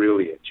wasn't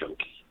really a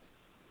junkie,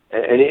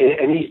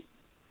 and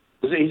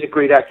he's a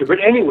great actor. But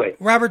anyway,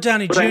 Robert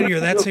Downey Jr.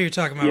 That's who you're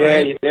talking about,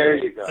 right? Yeah, there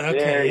you go.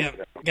 Okay,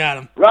 got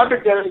him.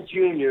 Robert Downey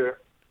Jr.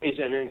 is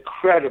an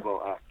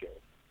incredible actor.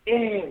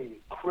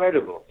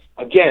 Incredible.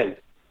 Again,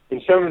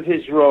 in some of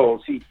his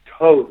roles, he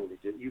totally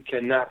did. You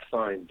cannot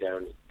find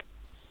Downey.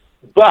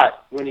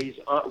 But when he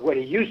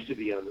used to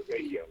be on the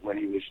radio, when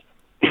he was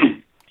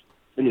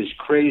in his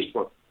crazed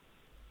one,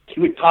 he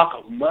would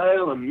talk a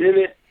mile a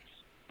minute,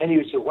 and he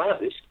would say, wow,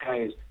 this guy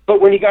is... But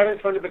when he got in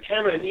front of a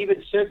camera, and he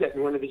even said that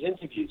in one of his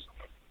interviews,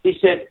 he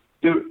said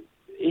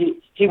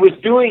he was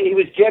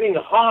getting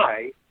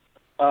high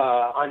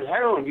on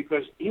heroin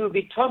because he would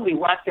be totally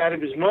whacked out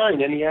of his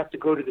mind, and he'd have to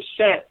go to the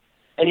set,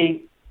 and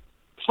he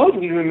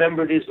totally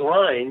remembered his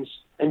lines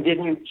and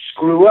didn't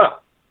screw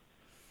up.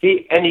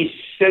 He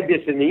said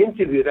this in the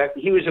interview, that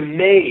he was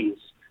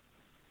amazed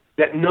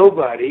that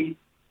nobody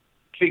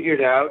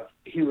figured out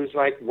he was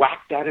like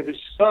whacked out of his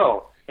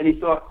skull. And he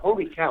thought,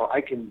 holy cow,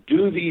 I can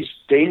do these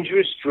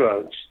dangerous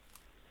drugs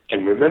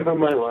and remember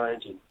my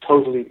lines and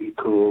totally be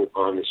cool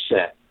on the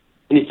set.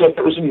 And he thought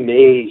that was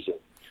amazing.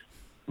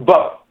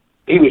 But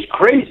he was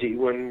crazy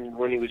when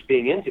he was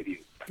being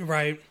interviewed.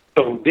 Right.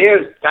 So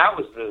that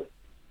was the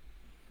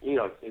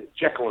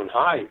Jekyll and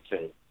Hyde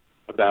thing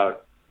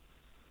about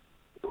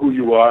who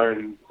you are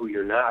and who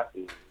you're not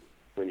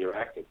when you're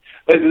acting.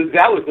 But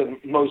that was the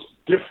most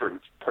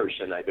different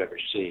person I've ever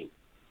seen.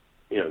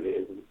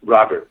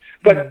 Robert.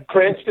 But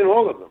Cranston,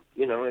 all of them,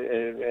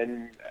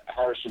 and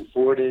Harrison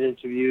Ford in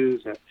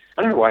interviews.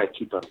 I don't know why I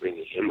keep on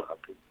bringing him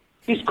up.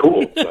 He's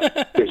cool,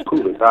 but he's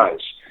cool as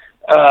eyes.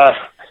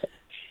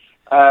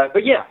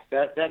 But yeah,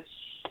 that's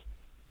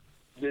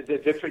the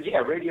different,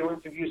 radio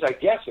interviews, I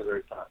guess, are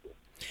very popular.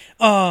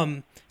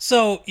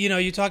 So,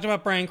 you talked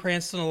about Bryan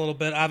Cranston a little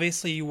bit.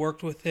 Obviously, you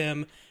worked with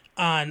him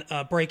on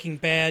Breaking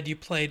Bad. You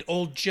played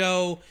Old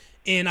Joe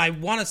in, I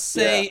want to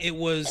say it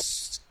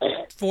was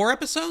 4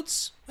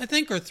 episodes, I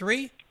think, or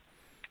 3.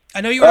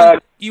 I know you were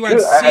on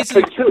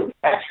season...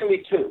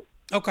 Actually, 2.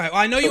 Okay, well,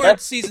 I know you were on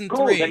season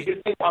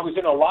 3. I was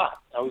in a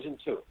lot. I was in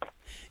 2.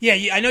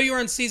 Yeah, I know you were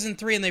on season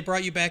 3, and they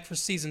brought you back for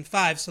season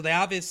 5, so they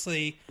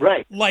obviously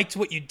liked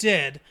what you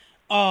did.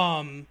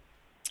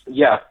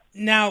 Yeah.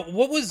 Now,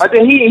 what was? I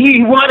think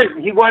he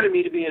wanted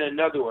me to be in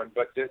another one,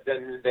 but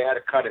then they had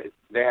to cut it.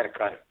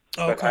 Okay.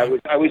 But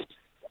I was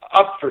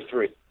up for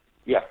 3.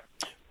 Yeah.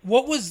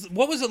 What was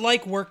it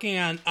like working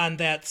on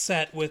that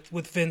set with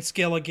Vince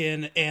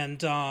Gilligan and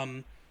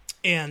Bryan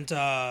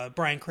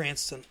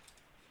Cranston?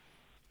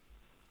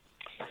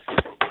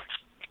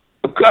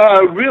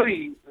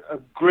 Really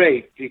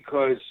great,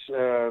 because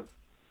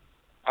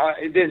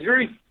there's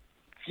very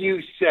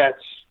few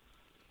sets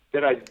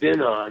that I've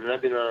been on, and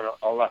I've been on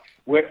a lot,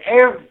 where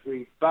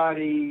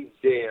everybody's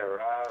there.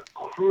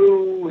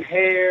 Crew,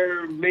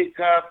 hair,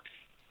 makeup,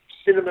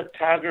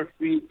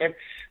 cinematography,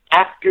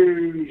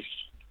 actors,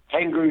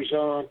 hangers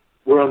on,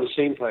 were on the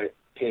same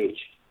page.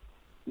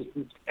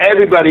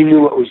 Everybody knew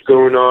what was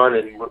going on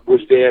and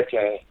was there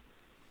to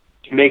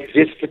make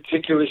this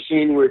particular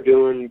scene we're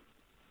doing,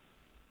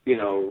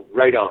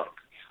 right on.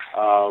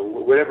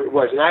 Whatever it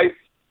was. And I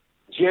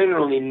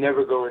generally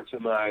never go into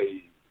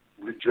my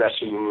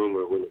dressing room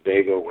or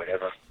Winnebago or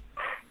whatever.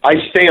 I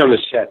stay on the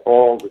set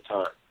all the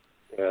time,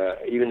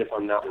 even if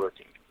I'm not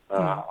working.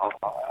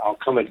 I'll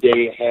come a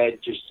day ahead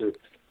just to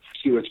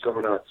see what's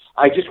going on.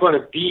 I just want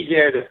to be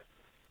there to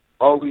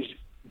always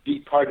be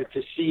part of,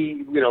 to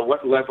see,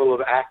 what level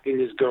of acting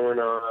is going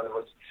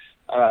on,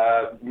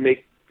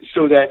 make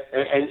so that,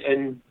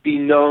 and be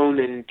known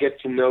and get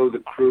to know the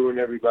crew and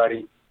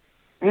everybody.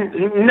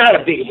 Not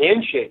a big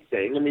handshake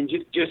thing. I mean,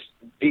 just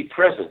be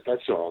present.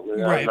 That's all.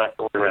 Right. I'm not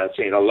going around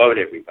saying hello to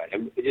everybody. I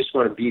just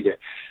want to be there,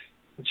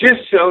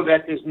 just so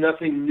that there's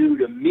nothing new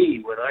to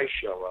me when I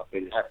show up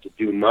and have to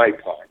do my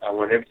part. I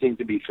want everything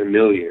to be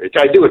familiar.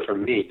 I do it for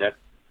me, not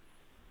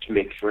to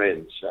make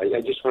friends. I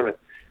just want to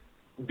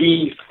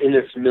be in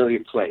a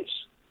familiar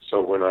place.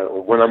 So when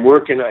I'm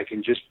working, I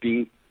can just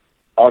be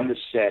on the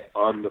set,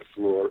 on the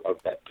floor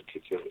of that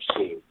particular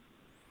scene.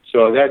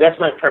 So that's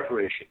my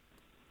preparation.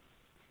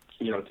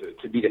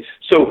 To be there.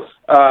 So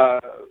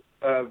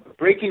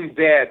Breaking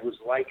Bad was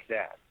like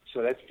that.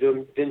 So that's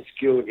Vince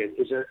Gilligan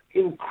is an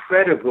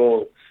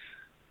incredible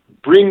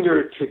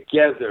bringer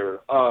together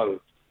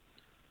of,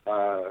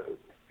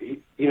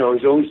 he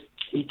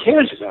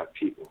cares about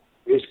people.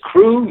 His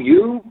crew,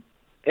 you,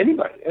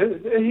 anybody.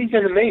 He's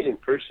an amazing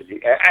person.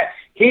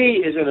 He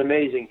is an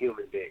amazing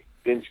human being,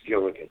 Vince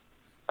Gilligan.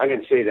 I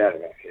can say that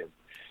about him.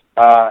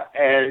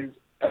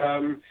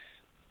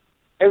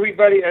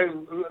 Everybody,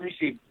 let me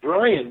see,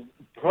 Brian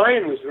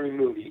was very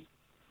moody.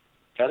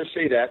 Got to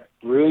say that.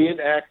 Brilliant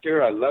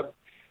actor. I love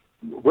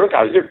work.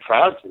 I was very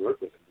proud to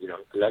work with him,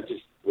 because I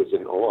just was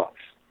in awe.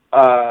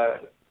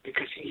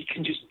 Because he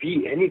can just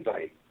be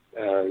anybody,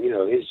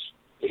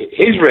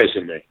 his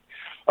resume.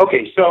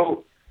 Okay,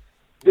 so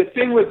the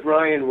thing with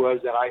Brian was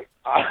that I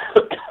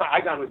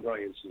got on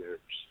Brian's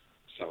nerves.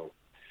 So,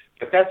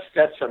 but that's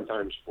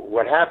sometimes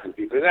what happens,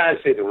 because I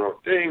say the wrong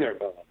thing or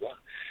blah, blah, blah.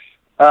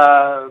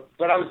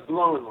 But I was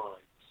blowing lines.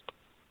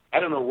 I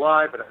don't know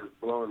why, but I was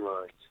blowing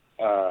lines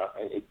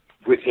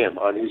with him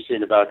on his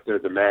scene about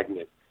the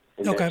magnet.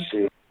 Okay. That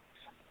scene.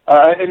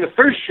 In the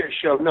first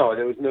show, no,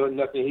 there was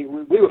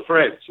nothing. We were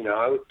friends,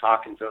 I was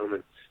talking to him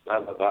and blah,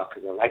 blah, blah,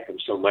 because I liked him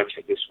so much.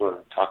 I just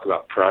want to talk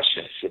about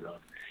process, So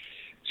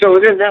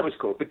then that was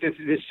cool. But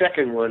the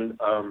second one,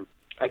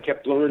 I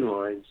kept blowing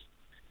lines,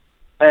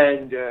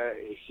 and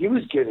he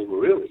was getting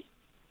really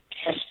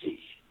testy,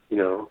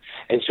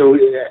 And so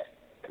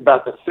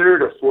about the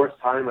third or fourth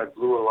time I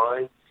blew a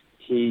line,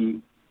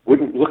 he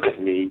wouldn't look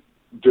at me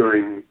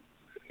during,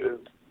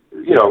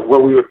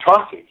 when we were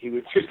talking. He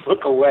would just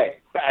look away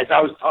as I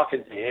was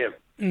talking to him.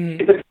 Mm-hmm.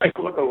 He would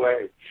look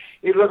away.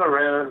 He'd look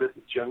around at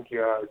the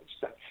junkyard and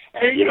stuff.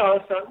 And, I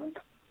thought,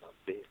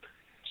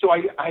 so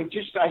I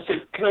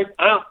said,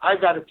 I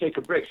got to take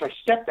a break. So I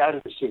stepped out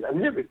of the scene. I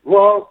said,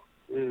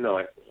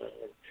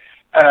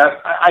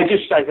 I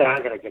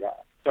got to get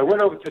out. So I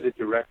went over to the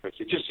director. I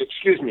said, just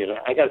excuse me, and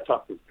I got to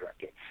talk to the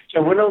director. So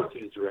I went over to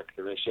the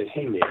director, and I said,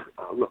 hey, man,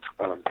 look,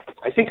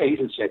 I think I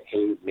even said,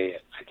 hey, man.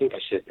 I think I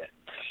said that.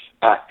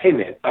 Hey,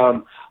 man,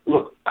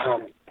 look,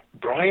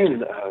 Brian,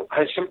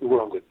 there's something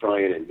wrong with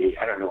Brian and me.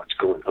 I don't know what's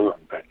going on,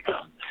 but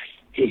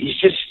he's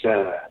just,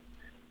 I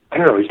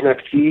don't know, he's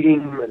not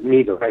feeding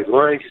me the right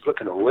lines. He's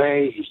looking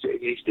away. He's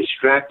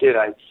distracted.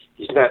 I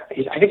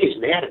think he's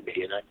mad at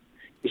me. And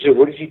he said,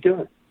 what is he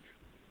doing?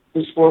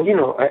 He said, well,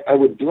 I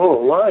would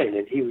blow a line,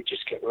 and he would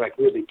just get,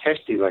 really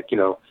testy, let's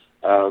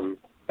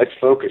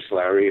focus,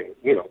 Larry, or,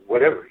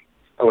 whatever.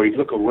 Or he'd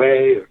look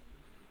away, or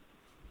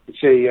he'd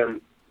say,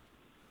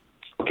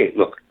 okay,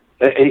 look.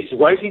 And he said,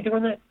 why is he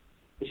doing that?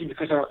 He said,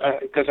 because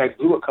I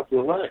blew a couple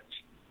of lines.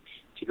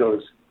 He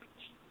goes,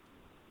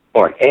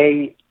 all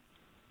right,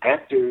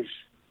 actors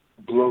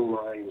blow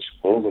lines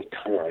all the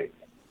time.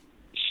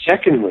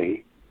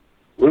 Secondly,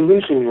 we're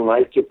losing the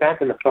light. Get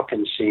back in the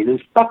fucking scene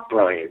and fuck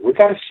Brian. We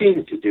got a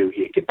scene to do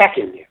here. Get back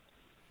in there.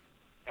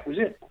 That was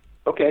it.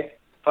 Okay,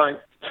 fine.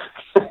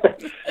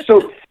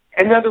 So,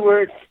 in other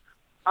words,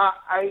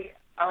 I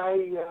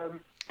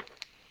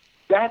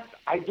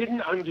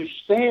didn't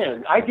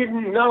understand. I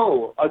didn't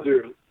know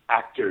other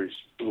actors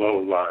blow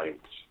lines.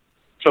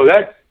 So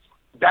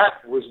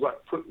that was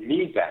what put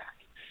me back.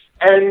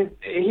 And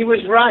he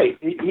was right.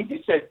 He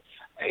just said,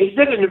 he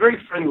said it in a very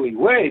friendly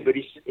way, but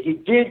he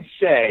did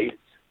say,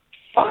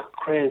 fuck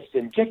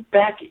Cranston, get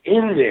back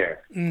in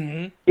there.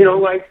 Mm-hmm. You know,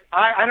 like,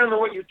 I don't know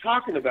what you're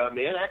talking about,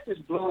 man. Actors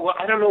blow.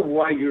 I don't know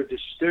why you're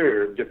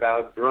disturbed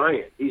about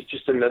Brian. He's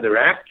just another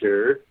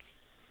actor,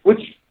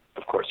 which,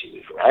 of course, he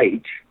was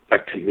right.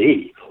 But to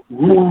me,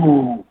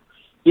 ooh.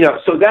 You know,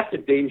 so that's the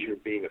danger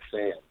of being a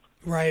fan.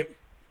 Right.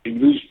 You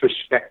lose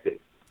perspective.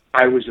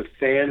 I was a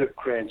fan of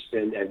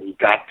Cranston, and he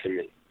got to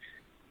me.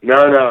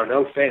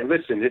 No fan.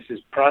 Listen, this is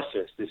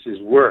process. This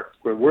is work.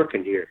 We're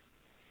working here.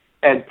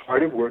 And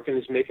part of working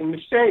is making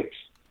mistakes.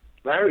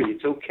 Larry,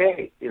 it's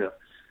okay, you know.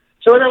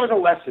 So that was a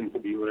lesson to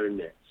be learned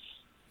there.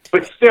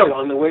 But still,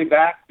 on the way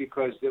back,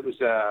 because it was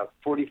a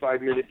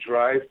 45-minute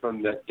drive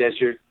from the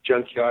desert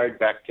junkyard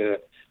back to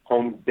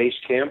home base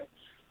camp,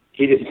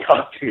 he didn't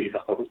talk to me the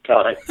whole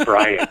time,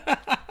 Brian.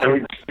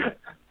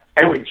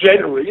 and we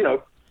generally, you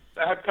know,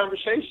 had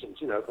conversations,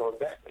 you know, going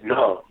back.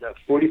 No,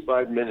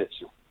 45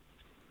 minutes.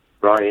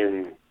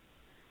 Brian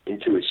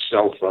into his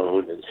cell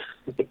phone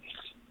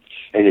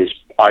and his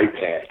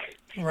iPad.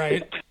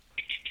 Right.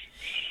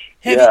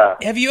 Yeah.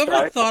 Have you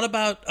ever thought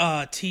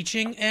about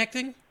teaching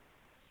acting,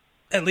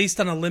 at least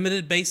on a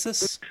limited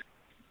basis?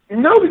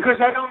 No, because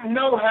I don't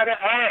know how to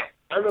act.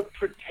 I'm a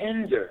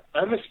pretender.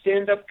 I'm a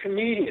stand-up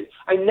comedian.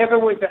 I never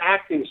went to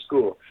acting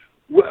school.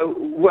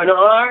 When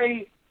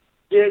I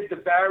did the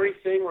Barry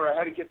thing where I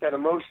had to get that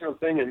emotional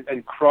thing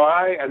and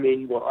cry, I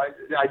mean, well,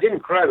 I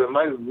didn't cry, but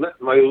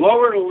my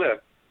lower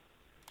lip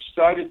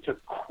started to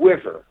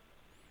quiver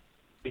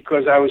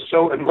because I was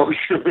so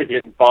emotionally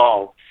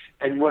involved.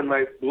 And when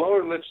my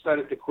lower lip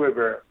started to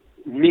quiver,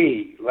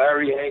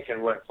 Larry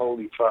Hankin, went,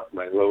 holy fuck,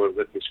 my lower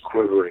lip is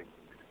quivering.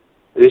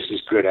 This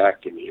is good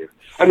acting here.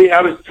 I mean,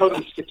 I was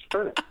totally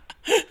schizophrenic.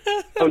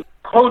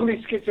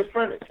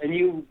 And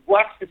you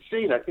watch the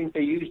scene. I think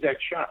they used that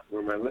shot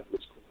where my lip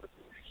was quivering.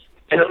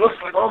 And it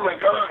looks like, oh my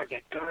God,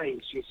 that guy,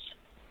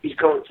 he's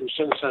going through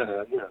some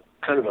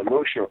kind of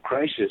emotional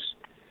crisis.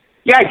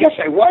 Yeah, I guess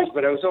I was,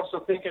 but I was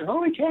also thinking,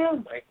 holy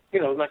cow,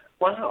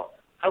 wow,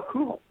 how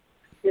cool.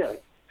 Yeah,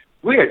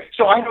 weird.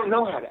 So I don't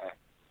know how to act.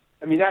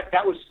 I mean,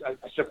 that was a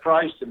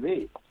surprise to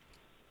me.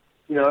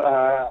 You know,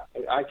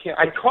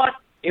 I taught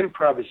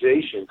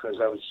improvisation because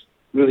I was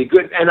really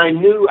good, and I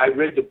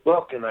read the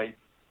book, and I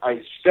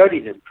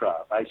studied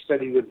improv. I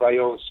studied with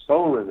Viola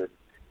Spolin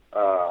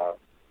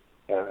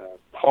and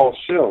Paul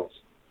Sills,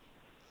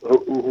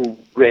 who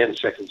ran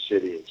Second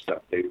City and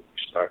stuff. They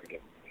started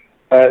it.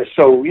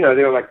 So, you know,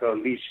 they were like the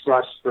Lee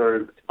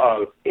Strasberg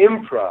of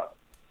improv.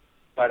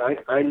 But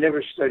I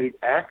never studied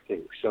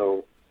acting,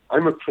 so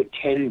I'm a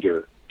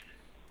pretender.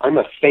 I'm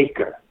a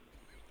faker.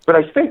 But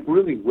I fake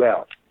really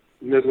well.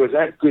 In other words,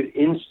 I have good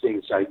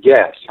instincts, I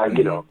guess.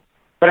 You know,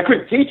 but I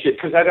couldn't teach it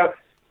because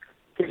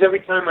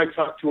every time I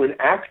talk to an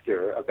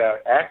actor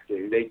about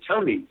acting, they tell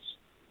me,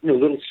 you know,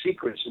 little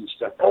secrets and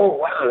stuff. Oh,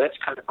 wow, that's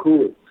kind of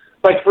cool.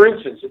 Like, for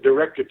instance, a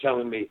director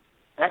telling me,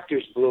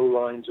 actors blow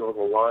lines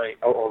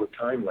all the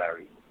time,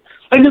 Larry.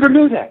 I never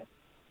knew that.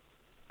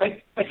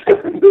 I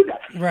never knew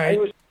that. Right.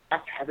 I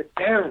have to have it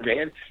down,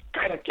 man.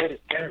 Gotta get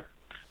it down.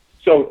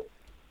 So,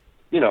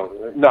 you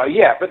know, no,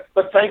 yeah,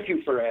 but thank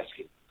you for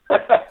asking.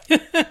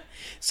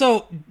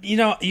 So, you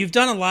know, you've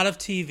done a lot of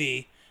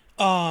TV.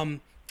 I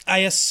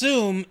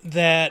assume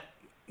that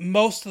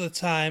most of the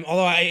time,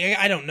 although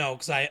I don't know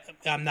because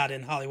I'm not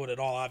in Hollywood at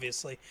all,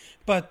 obviously,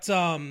 but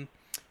I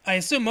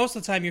assume most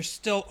of the time you're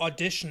still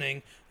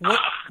auditioning.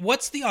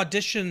 What's the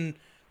audition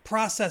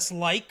process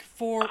like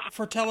for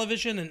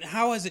television, and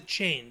how has it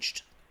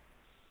changed?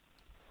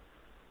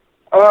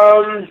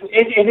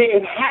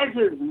 It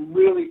hasn't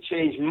really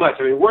changed much.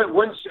 I mean,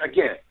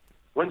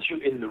 once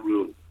you're in the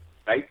room,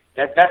 right?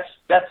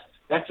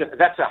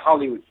 That's a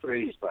Hollywood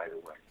phrase, by the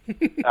way.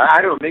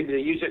 I don't know, maybe they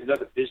use it in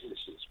other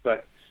businesses,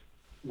 but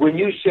when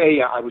you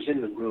say I was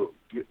in the room,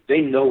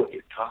 they know what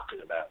you're talking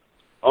about.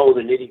 Oh,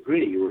 the nitty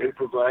gritty. You were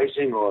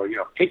improvising or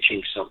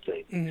pitching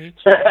something.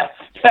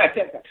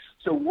 Mm-hmm.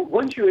 So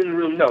once you're in the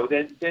room,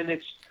 then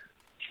it's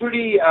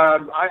pretty.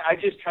 I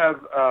just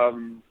have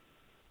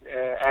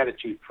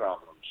attitude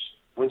problems.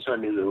 Once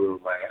I'm in the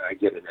room, I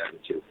get an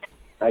attitude.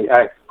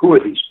 Who are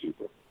these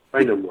people?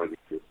 I know more than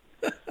you.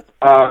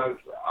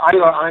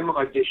 I'm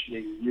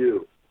auditioning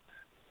you,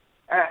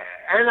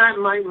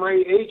 and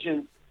my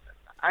agent.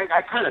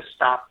 I kind of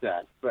stopped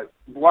that, but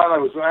while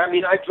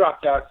I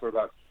dropped out for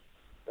about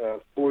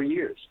 4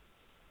 years.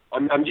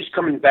 I'm just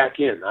coming back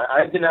in.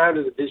 I've been out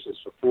of the business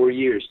for 4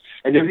 years,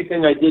 and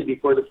everything I did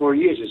before the 4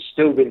 years has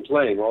still been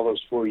playing all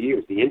those 4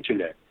 years. The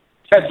internet,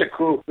 that's a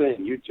cool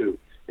thing. YouTube,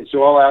 it's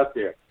all out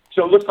there.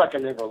 So it looks like I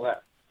never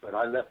left, but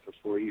I left for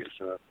 4 years.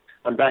 So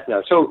I'm back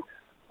now. So,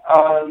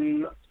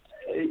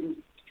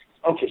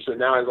 okay. So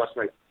now I lost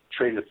my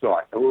train of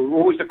thought.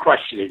 What was the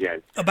question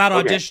again? About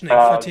auditioning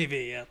for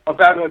TV. Yeah.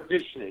 About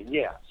auditioning.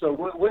 Yeah. So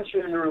once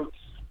you're in the room,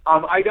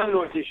 I don't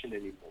audition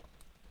anymore.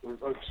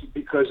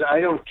 Because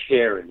I don't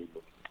care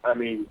anymore. I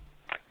mean,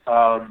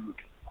 I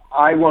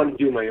want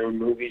to do my own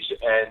movies,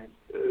 and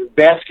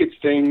Basket's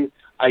thing,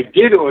 I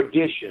did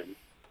audition,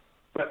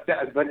 but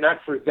not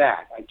for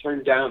that. I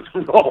turned down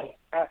the role.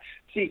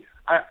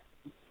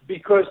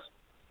 Because,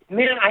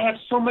 man, I have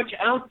so much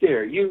out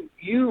there.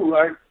 You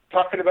are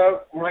talking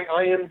about my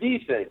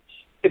IMD thing.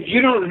 If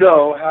you don't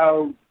know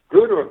how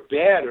good or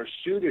bad or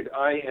suited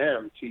I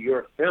am to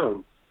your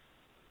film,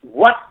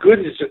 what good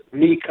is it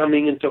me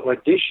coming into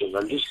audition?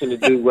 I'm just going to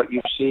do what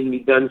you've seen me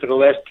done for the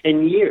last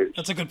 10 years.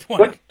 That's a good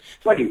point.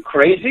 What are you,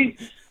 crazy?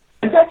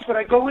 And that's what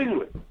I go in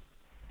with.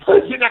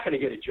 You're not going to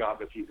get a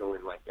job if you go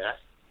in like that.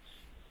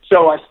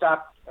 So I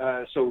stopped.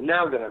 So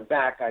now that I'm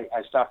back,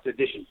 I stopped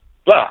auditioning.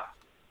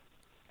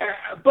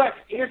 But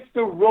if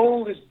the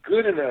role is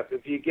good enough,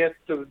 if you get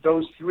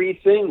those three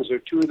things or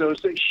two of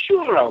those things,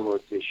 sure, I'll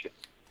audition.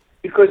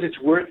 Because it's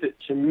worth it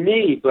to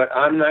me, but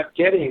I'm not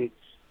getting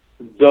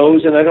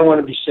those, and I don't want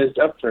to be sent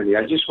up for any.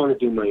 I just want to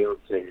do my own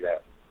thing now.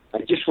 I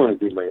just want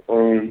to do my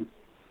own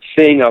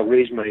thing. I'll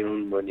raise my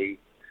own money.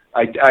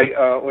 I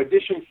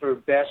auditioned for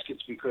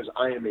Baskets because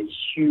I am a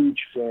huge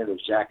fan of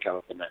Zach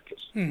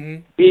Galifianakis.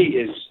 Mm-hmm. He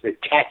is the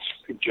cat's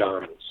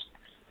pajamas.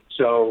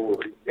 So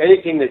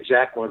anything that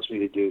Zach wants me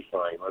to do,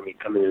 fine. Let me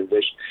come in and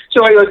audition.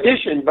 So I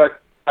auditioned,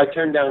 but I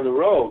turned down the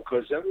role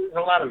because there was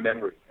a lot of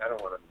memory. I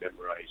don't want to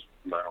memorize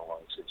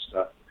monologues and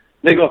stuff.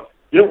 They go,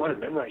 you don't want to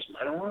memorize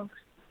monologues?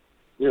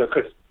 You know,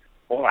 because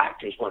all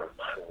actors want to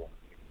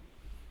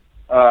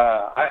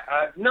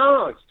monologue.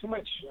 No, it's too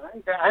much.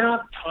 I don't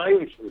have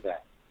time for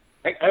that.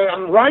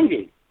 I'm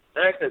writing.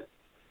 I have to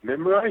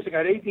memorize. I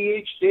got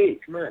ADHD.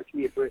 Come on, give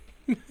me a break.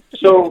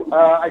 So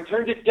I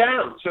turned it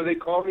down. So they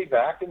called me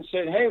back and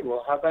said, hey,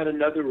 well, how about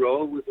another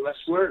role with less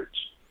words?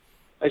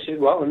 I said,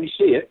 well, let me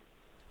see it.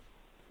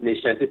 And they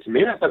sent it to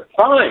me, and I thought,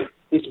 fine.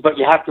 He said, but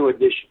you have to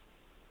audition.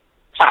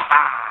 Ha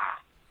ha!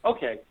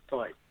 Okay,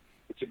 fine.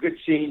 It's a good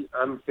scene.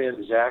 I'm a fan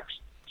of Zach's.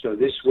 So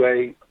this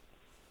way,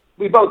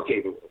 we both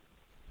gave it.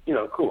 You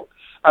know, cool.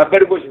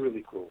 But it was a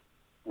really cool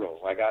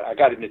role. I got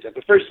to admit that.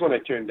 The first one I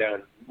turned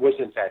down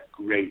wasn't that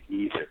great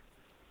either.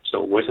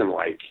 So it wasn't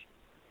like,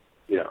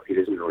 you know, he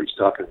doesn't know what he's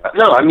talking about.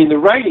 No, I mean, the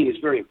writing is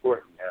very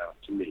important now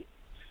to me.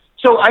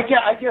 So I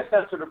guess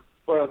that's what it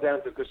boiled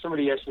down to, because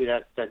somebody asked me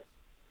that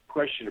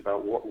question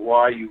about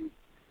why you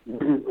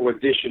wouldn't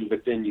audition,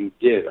 but then you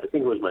did. I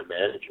think it was my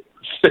manager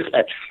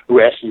who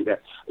asked me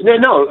that.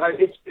 No,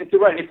 it's the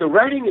writing. If the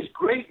writing is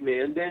great,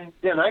 man,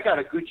 then I got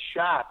a good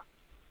shot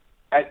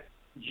at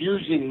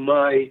using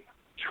my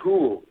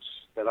tools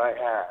that I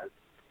have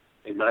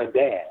in my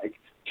bag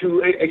to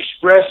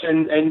express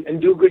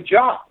and do a good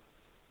job.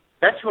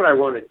 That's what I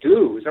want to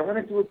do. Is I want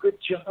to do a good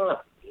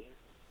job.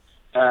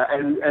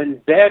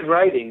 And bad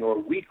writing or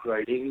weak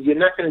writing, you're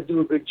not going to do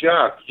a good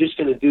job. You're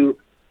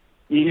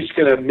just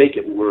going to make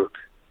it work,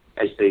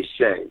 as they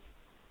say.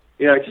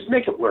 You know, just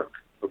make it work,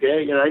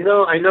 okay? You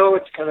know, I know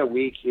it's kind of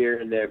weak here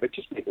and there, but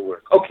just make it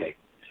work. Okay.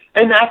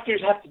 And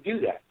actors have to do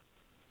that.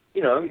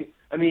 You know,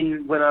 I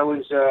mean, when I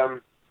was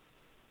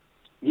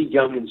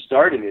young and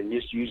starting and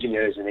just using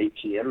it as an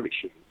ATM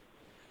machine,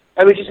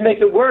 I would just make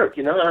it work,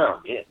 you know? Oh,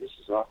 man, this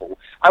is awful.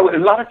 A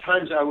lot of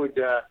times I would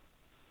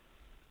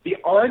be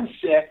on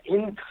set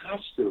in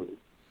costume,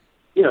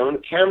 you know, and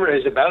the camera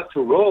is about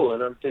to roll,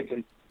 and I'm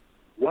thinking,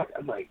 what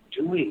am I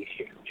doing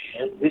here,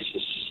 man? This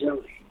is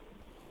silly.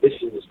 This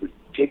is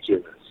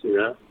ridiculous, you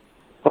know?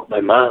 Hope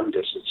my mom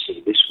doesn't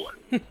see this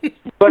one.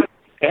 But,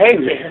 hey,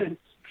 man,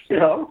 you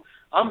know,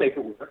 I'll make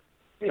it work,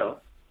 you know?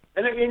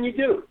 And you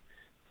do.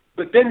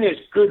 But then there's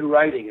good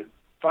writing, and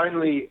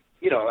finally,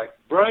 you know, like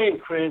Bryan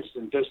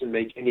Cranston doesn't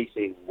make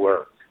anything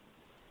work.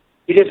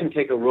 He doesn't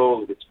take a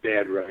role if it's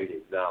bad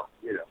writing, no,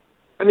 you know.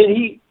 I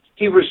mean,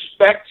 he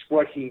respects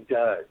what he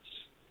does.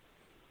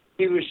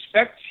 He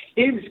respects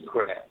his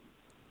craft,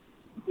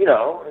 you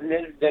know, and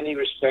then he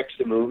respects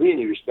the movie and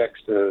he respects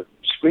the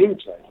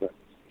screenplay.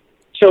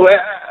 So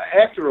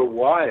after a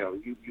while,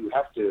 you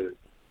have to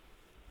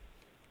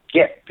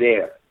get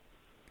there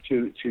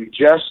to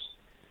just,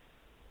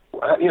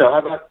 you know, how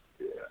about,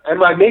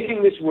 am I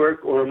making this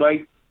work, or am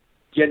I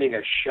getting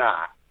a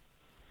shot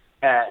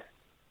at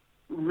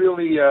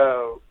really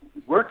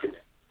working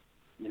it,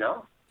 you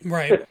know?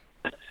 Right.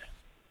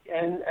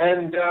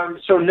 And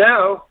so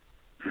now,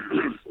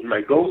 in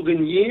my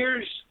golden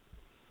years,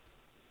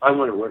 I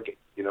want to work it,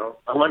 you know?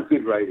 I want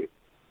good writing.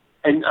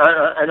 And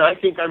I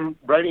think I'm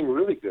writing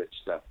really good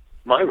stuff.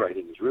 My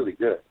writing is really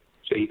good.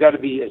 So you got to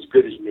be as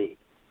good as me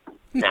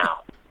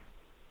now.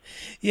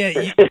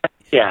 Yeah.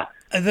 Yeah.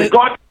 The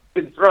gauntlet's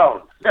been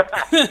thrown.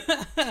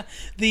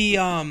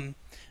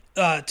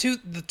 The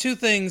two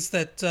things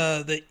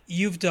that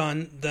you've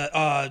done,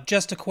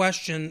 Just a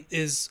Question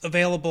is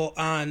available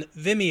on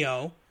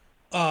Vimeo.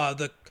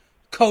 The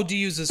code to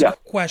use is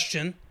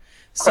question.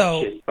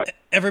 So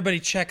everybody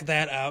check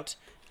that out.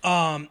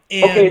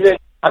 Okay, then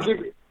I'll give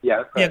you.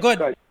 Yeah. Go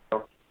ahead.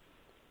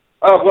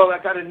 Oh, well, I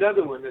got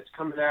another one that's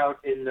coming out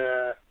in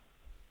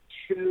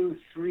 2-3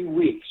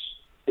 weeks.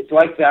 It's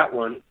like that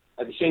one.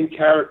 The same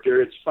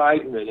character. It's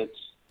 5 minutes.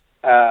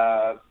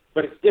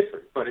 But it's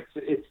different. But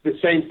it's the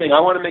same thing. I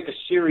want to make a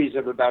series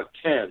of about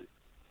 10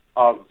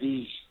 of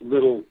these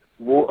little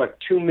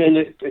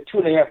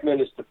 2.5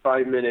 minutes to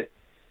 5 minute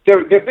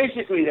they're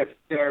basically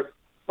they're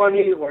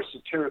funny or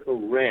satirical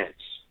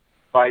rants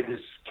by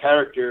this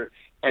character,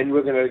 and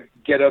we're going to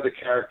get other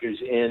characters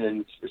in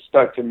and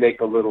start to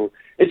make a little.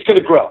 It's going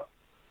to grow.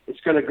 It's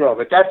going to grow,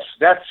 but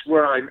that's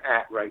where I'm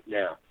at right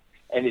now,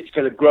 and it's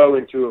going to grow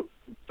into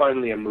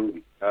finally a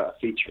movie,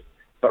 feature.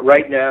 But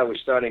right now we're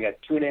starting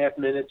at 2.5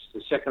 minutes.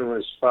 The second one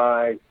is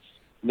 5.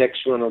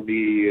 Next one will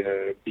be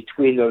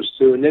between those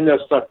two, and then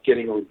they'll start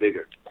getting a little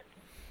bigger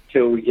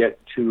till we get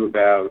to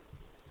about.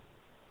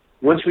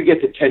 Once we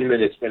get to 10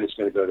 minutes, then it's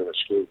going to go to a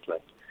screenplay.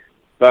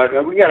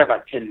 But we got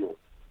about 10 more.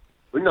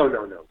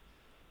 No.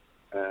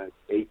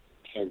 8,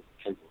 10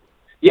 more.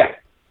 Yeah.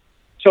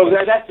 So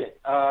that's it.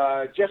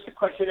 Just a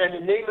question, and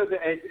the name of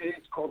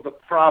it's called The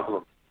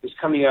Problem. It's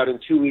coming out in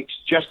 2 weeks.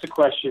 Just a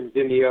question,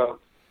 Vimeo.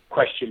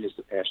 Question is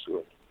the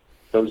password.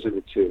 Those are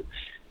the two.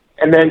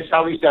 And then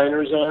Sally's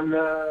Diner is on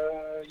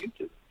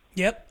YouTube.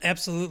 Yep,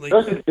 absolutely.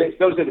 Those are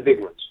the big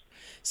ones.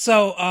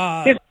 So,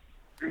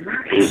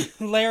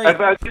 Larry.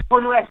 Just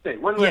one last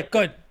thing. Yeah,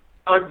 good.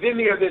 On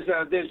Vimeo,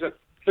 there's a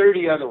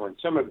 30 other ones.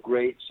 Some are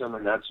great, some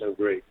are not so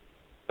great.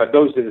 But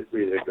those are the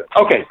 3 that are good.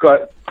 Okay,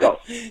 go.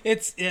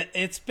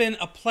 It's been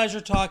a pleasure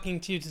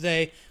talking to you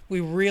today. We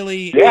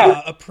really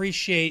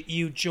appreciate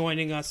you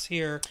joining us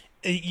here.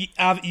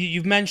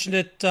 You've mentioned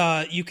it.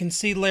 You can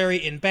see Larry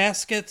in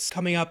Baskets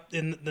coming up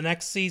in the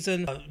next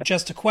season.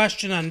 Just a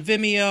Question on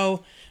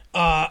Vimeo.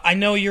 I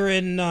know you're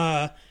in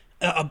a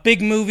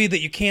big movie that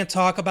you can't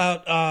talk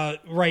about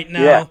right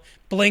now. Yeah.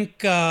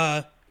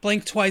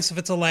 Blink twice if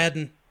it's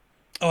Aladdin.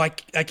 Oh, I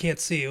can't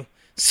see you.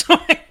 So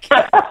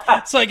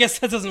I guess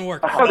that doesn't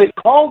work. Oh, they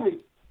called me.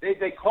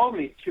 They called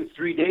me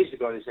 2-3 days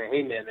ago. They say,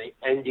 "Hey, man, the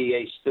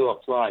NDA still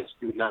applies.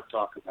 Do not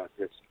talk about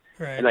this."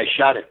 Right. And I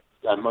shot it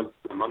a month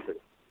ago.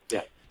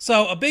 Yeah.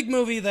 So a big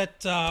movie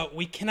that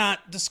we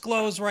cannot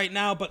disclose right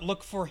now, but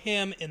look for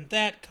him in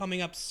that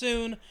coming up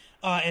soon.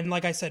 And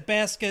like I said,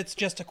 Baskets,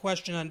 Just a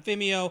Question on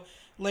Vimeo.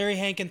 Larry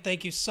Hankin,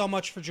 thank you so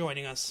much for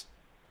joining us.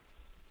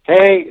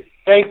 Hey,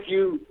 thank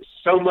you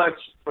so much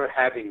for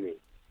having me.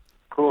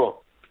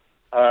 Cool.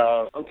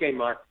 Okay,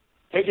 Mark.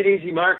 Take it easy, Mark.